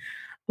 Thank you.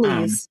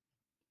 Please.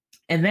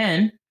 And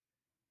then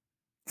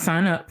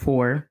sign up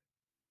for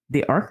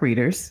the ARC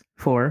readers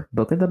for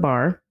Book of the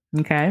Bar.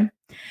 Okay.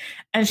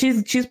 And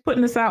she's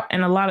putting this out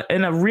in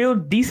a real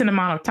decent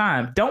amount of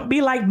time. Don't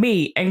be like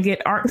me and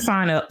get ARC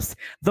signups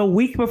the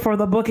week before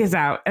the book is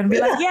out and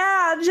be like,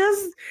 yeah,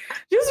 just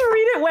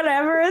read it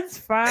whenever. It's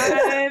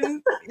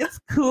fine. It's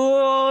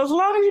cool. As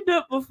long as you do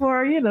it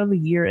before, the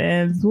year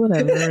ends,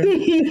 whatever.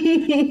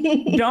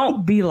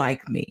 Don't be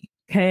like me.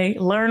 Okay.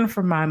 Learn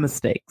from my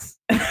mistakes.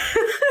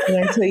 And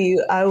I tell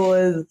you, I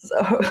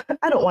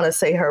don't want to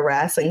say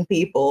harassing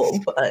people,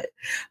 but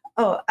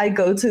I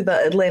go to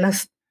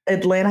the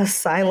Atlanta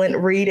Silent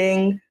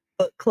Reading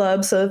Book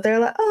Club. So if they're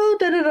like, oh,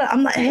 da-da-da,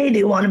 I'm like, hey, do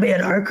you want to be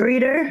an ARC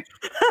reader?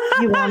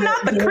 You want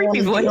not the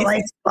creepy voice. Do you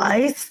like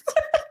spice?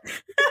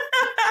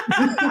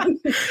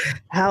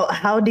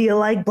 How do you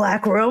like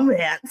Black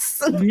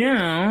romance?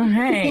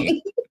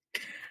 Hey.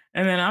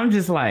 And then I'm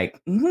just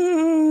like, I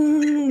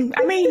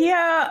mean,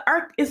 yeah,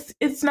 ARC,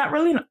 it's not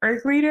really an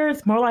ARC reader.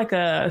 It's more like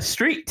a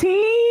street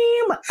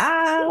team.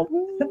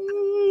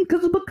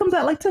 Because the book comes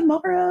out like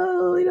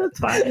tomorrow. It's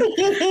fine.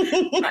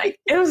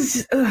 Like, it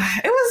was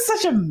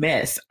such a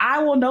mess.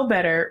 I will know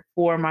better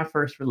for my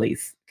first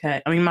release.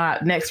 Okay. I mean, my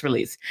next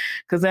release.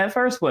 Because that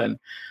first one,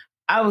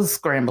 I was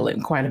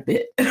scrambling quite a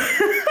bit. The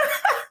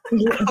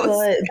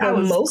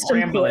most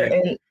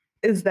important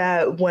is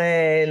that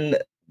when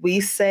we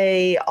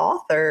say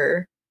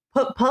author,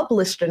 put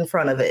published in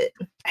front of it.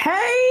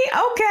 Hey,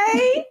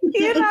 okay,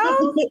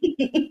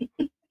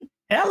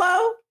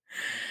 hello.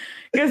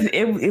 Because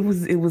it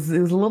was a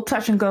little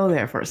touch and go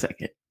there for a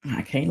second.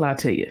 I can't lie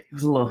to you. It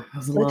was a little.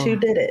 But you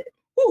did it.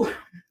 Whew,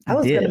 I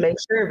was going to make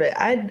sure of it.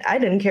 I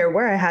didn't care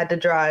where I had to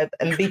drive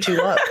and beat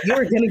you up. You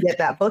were going to get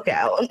that book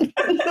out.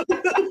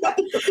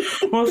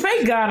 Well,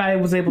 thank God I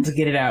was able to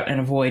get it out and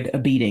avoid a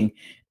beating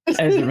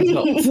as a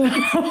result.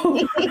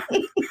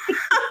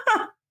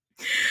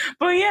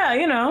 But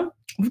yeah,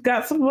 we've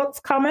got some books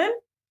coming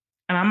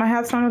and I'm going to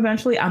have some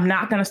eventually. I'm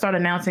not going to start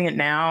announcing it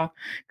now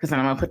because then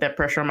I'm going to put that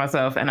pressure on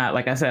myself. And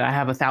like I said, I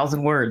have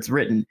 1,000 words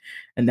written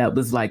and that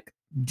was like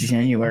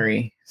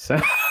January. So,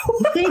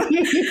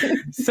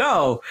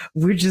 so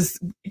we're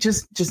just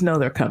know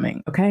they're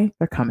coming. Okay.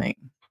 They're coming.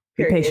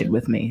 Be Period. patient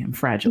with me. I'm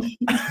fragile.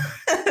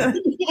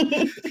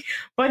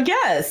 But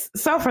yes,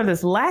 so for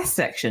this last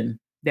section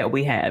that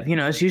we have,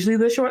 it's usually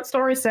the short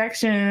story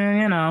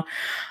section,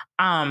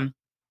 wanted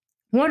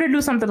to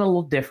do something a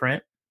little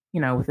different,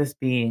 with this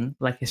being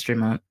Black History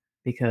Month,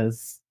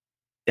 because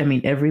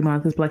every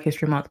month is Black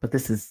History Month, but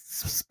this is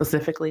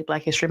specifically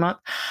Black History Month.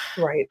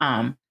 Right.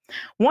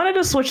 Wanted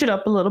to switch it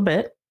up a little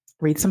bit,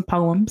 read some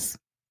poems,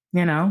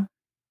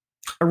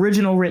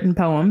 original written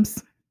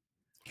poems.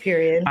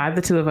 Period. By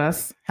the two of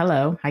us.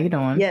 Hello, how you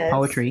doing? Yes.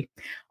 Poetry.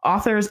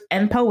 Authors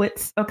and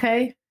poets,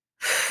 okay?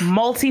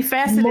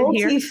 Multifaceted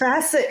here.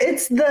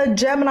 It's the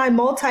Gemini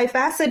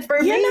multifaceted for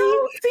me.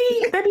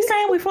 See, they be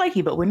saying we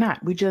flaky, but we're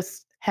not. We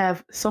just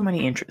have so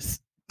many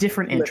interests,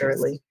 different interests.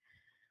 Literally.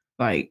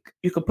 Like,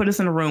 you could put us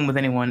in a room with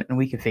anyone and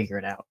we could figure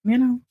it out,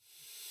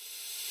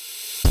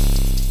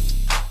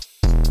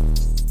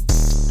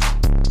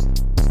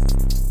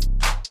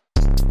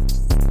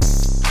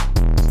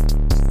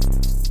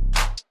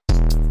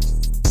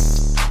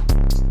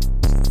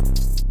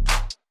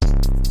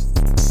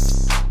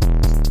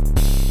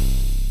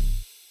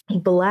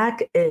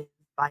 Black is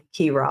by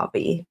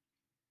Kirabi.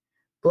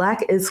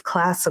 Black is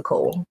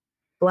classical.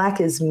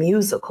 Black is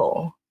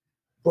musical.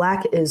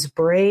 Black is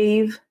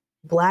brave.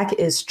 Black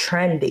is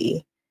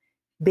trendy.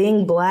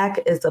 Being Black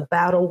is a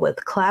battle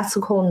with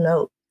classical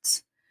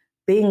notes.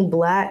 Being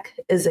Black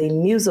is a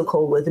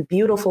musical with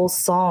beautiful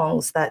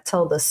songs that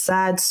tell the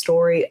sad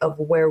story of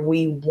where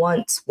we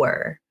once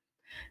were.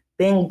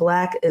 Being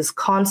Black is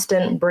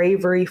constant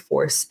bravery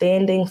for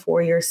standing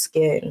for your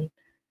skin.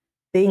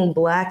 Being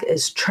Black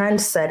is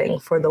trend-setting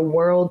for the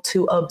world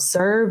to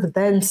observe,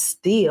 then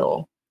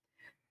steal.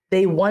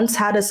 They once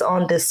had us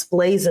on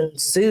displays in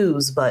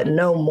zoos, but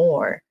no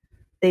more.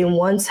 They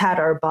once had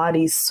our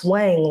bodies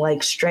swaying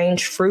like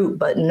strange fruit,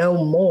 but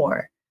no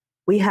more.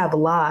 We have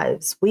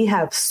lives. We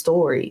have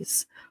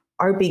stories.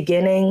 Our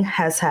beginning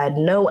has had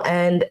no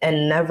end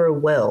and never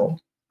will.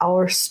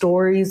 Our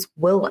stories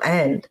will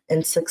end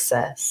in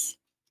success.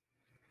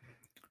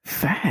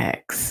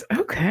 Facts.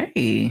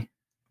 Okay.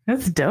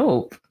 That's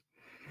dope.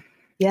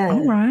 Yeah.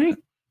 All right.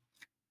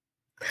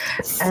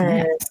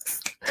 And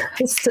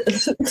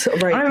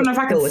right, I don't know if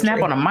I can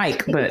snap on a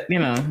mic, but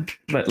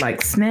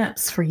like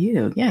snaps for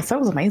you. Yes, that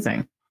was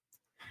amazing.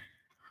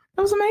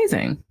 That was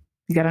amazing.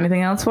 You got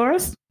anything else for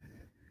us?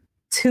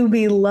 To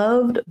be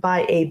loved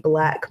by a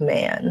Black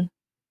man.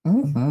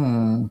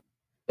 Mm-hmm.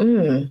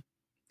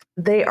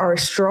 They are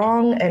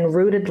strong and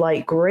rooted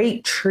like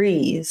great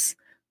trees.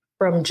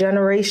 From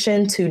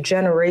generation to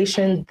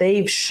generation,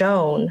 they've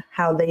shown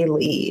how they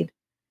lead.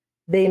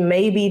 They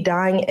may be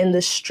dying in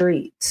the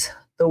streets,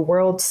 the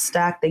world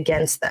stacked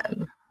against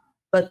them,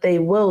 but they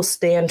will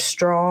stand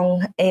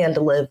strong and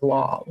live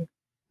long.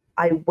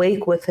 I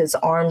wake with his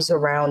arms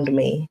around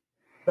me,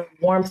 the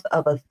warmth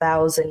of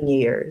 1,000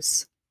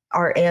 years,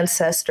 our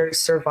ancestors'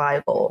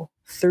 survival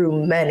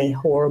through many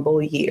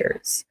horrible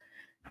years.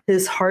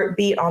 His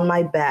heartbeat on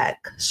my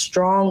back,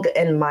 strong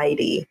and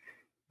mighty.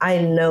 I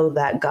know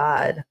that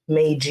God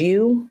made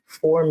you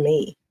for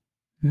me.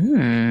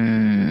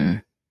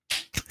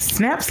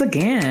 Snaps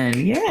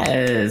again.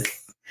 Yes.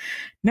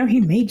 No,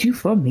 he made you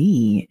for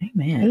me.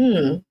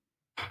 Amen.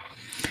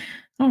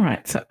 All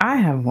right. So I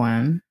have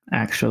one,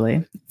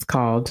 actually. It's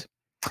called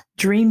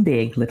Dream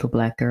Big, Little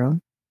Black Girl.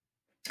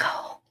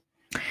 Oh.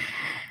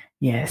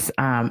 Yes.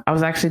 I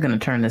was actually going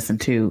to turn this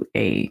into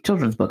a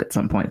children's book at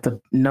some point. So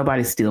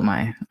nobody steal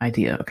my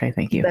idea. Okay.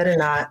 Thank you. Better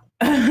not.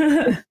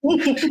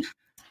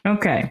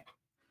 Okay.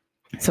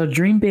 So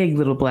dream big,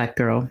 little black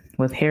girl,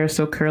 with hair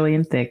so curly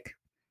and thick.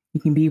 You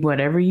can be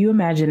whatever you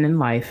imagine in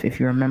life if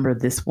you remember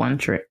this one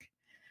trick.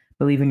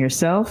 Believe in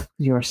yourself,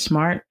 you are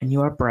smart, and you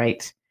are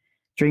bright.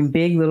 Dream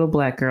big, little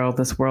black girl,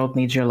 this world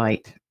needs your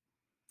light.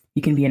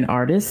 You can be an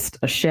artist,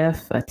 a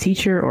chef, a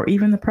teacher, or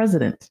even the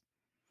president.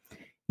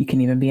 You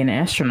can even be an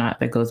astronaut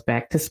that goes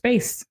back to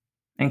space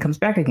and comes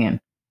back again.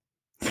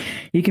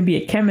 You can be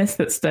a chemist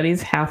that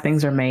studies how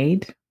things are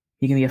made.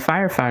 You can be a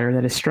firefighter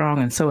that is strong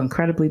and so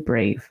incredibly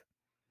brave.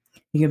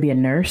 You can be a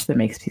nurse that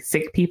makes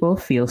sick people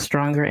feel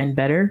stronger and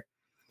better.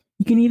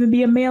 You can even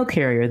be a mail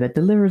carrier that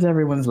delivers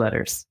everyone's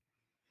letters.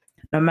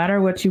 No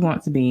matter what you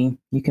want to be,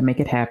 you can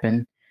make it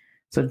happen.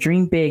 So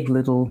dream big,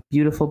 little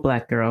beautiful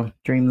black girl.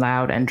 Dream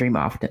loud and dream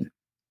often.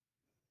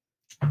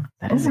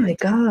 Oh my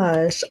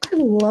gosh, I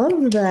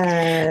love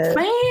that.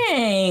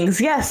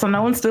 Thanks. Yes, so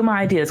no one stole my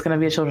idea. It's going to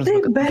be a children's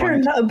book. They better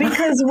not,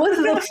 because with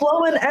the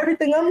flow and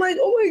everything, I'm like,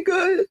 oh my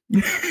God.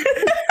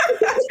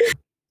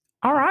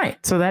 All right.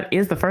 So that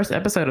is the first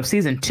episode of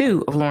season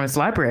 2 of Lauren's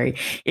Library.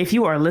 If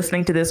you are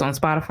listening to this on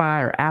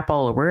Spotify or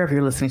Apple or wherever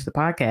you're listening to the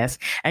podcast,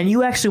 and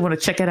you actually want to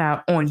check it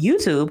out on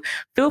YouTube,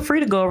 feel free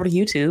to go over to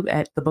YouTube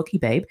at The Bookie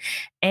Babe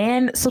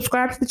and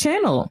subscribe to the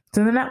channel.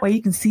 So then that way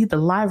you can see the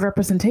live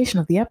representation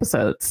of the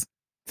episodes.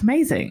 It's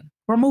amazing.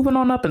 We're moving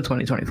on up in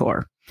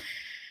 2024.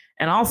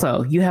 And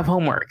also, you have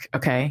homework,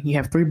 okay? You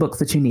have 3 books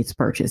that you need to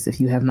purchase if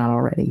you have not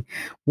already.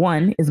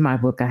 One is my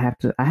book. I have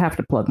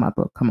to plug my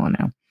book. Come on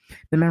now.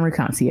 The Memory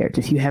Concierge.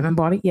 If you haven't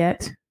bought it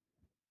yet,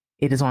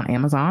 it is on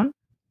Amazon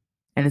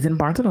and it's in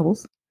Barnes &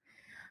 Nobles.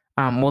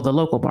 Well, the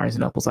local Barnes &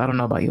 Nobles. I don't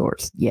know about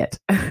yours yet.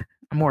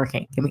 I'm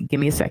working. Give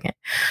me a second.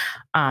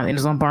 It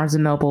is on Barnes &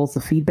 Nobles.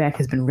 The feedback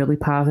has been really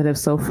positive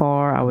so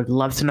far. I would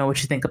love to know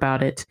what you think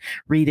about it.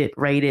 Read it,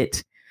 rate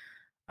it,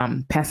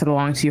 pass it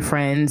along to your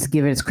friends,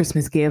 give it as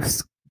Christmas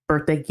gifts,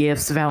 birthday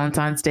gifts,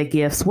 Valentine's Day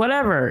gifts,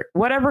 whatever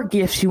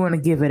gifts you want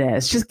to give it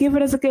as. Just give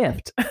it as a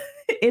gift.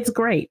 It's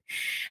great.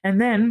 And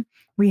then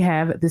we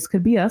have This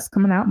Could Be Us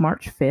coming out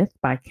March 5th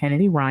by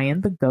Kennedy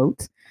Ryan, the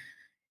GOAT.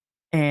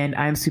 And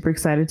I'm super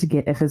excited to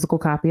get a physical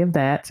copy of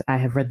that. I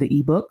have read the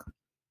ebook,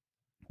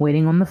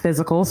 waiting on the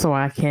physical so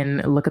I can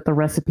look at the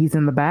recipes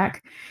in the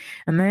back.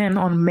 And then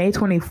on May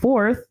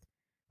 24th,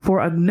 for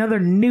another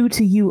new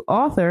to you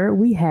author,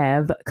 we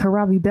have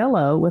Karavi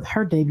Bello with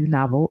her debut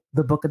novel,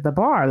 The Book at the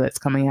Bar, that's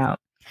coming out.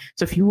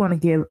 So if you want to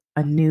give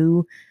a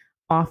new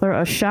author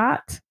a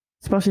shot,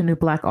 especially a new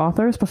Black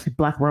author, especially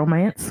Black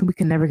romance, we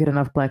can never get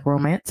enough Black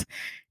romance,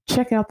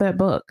 check out that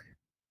book.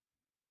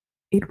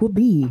 It will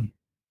be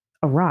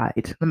a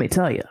ride, let me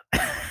tell you.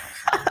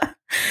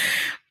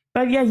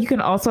 But yeah, you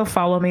can also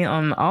follow me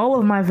on all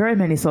of my very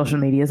many social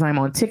medias. I'm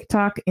on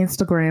TikTok,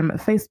 Instagram,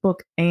 Facebook,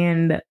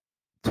 and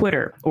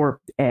Twitter, or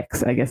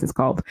X, I guess it's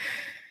called.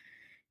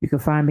 You can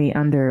find me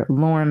under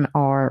Lauren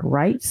R.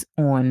 Wright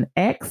on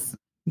X.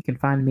 You can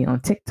find me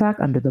on TikTok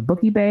under The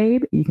Bookie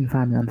Babe. You can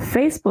find me on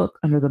Facebook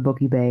under The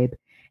Bookie Babe.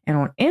 And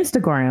on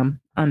Instagram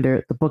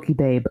under The Bookie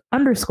Babe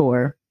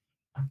 _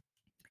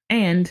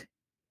 and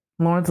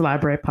Lauren's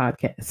Library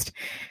Podcast.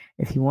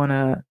 If you want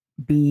to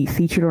be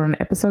featured on an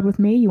episode with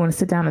me, you want to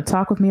sit down and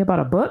talk with me about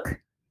a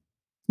book,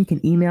 you can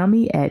email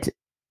me at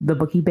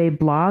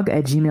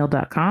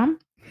thebookiebabeblog@gmail.com.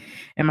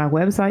 And my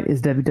website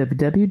is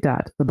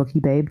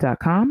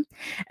www.thebookiebabe.com.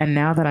 And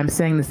now that I'm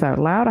saying this out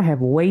loud, I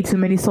have way too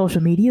many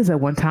social medias at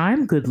one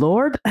time. Good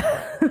Lord.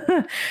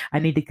 I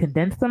need to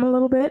condense them a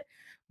little bit.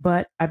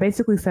 But I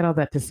basically said all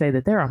that to say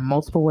that there are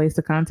multiple ways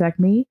to contact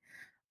me.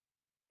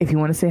 If you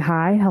want to say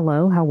hi,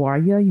 hello, how are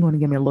you? You want to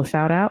give me a little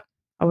shout out?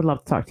 I would love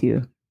to talk to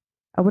you.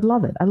 I would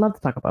love it. I love to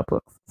talk about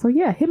books. So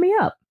yeah, hit me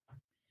up.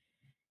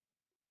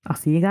 I'll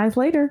see you guys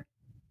later.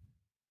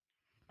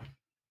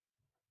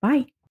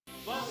 Bye.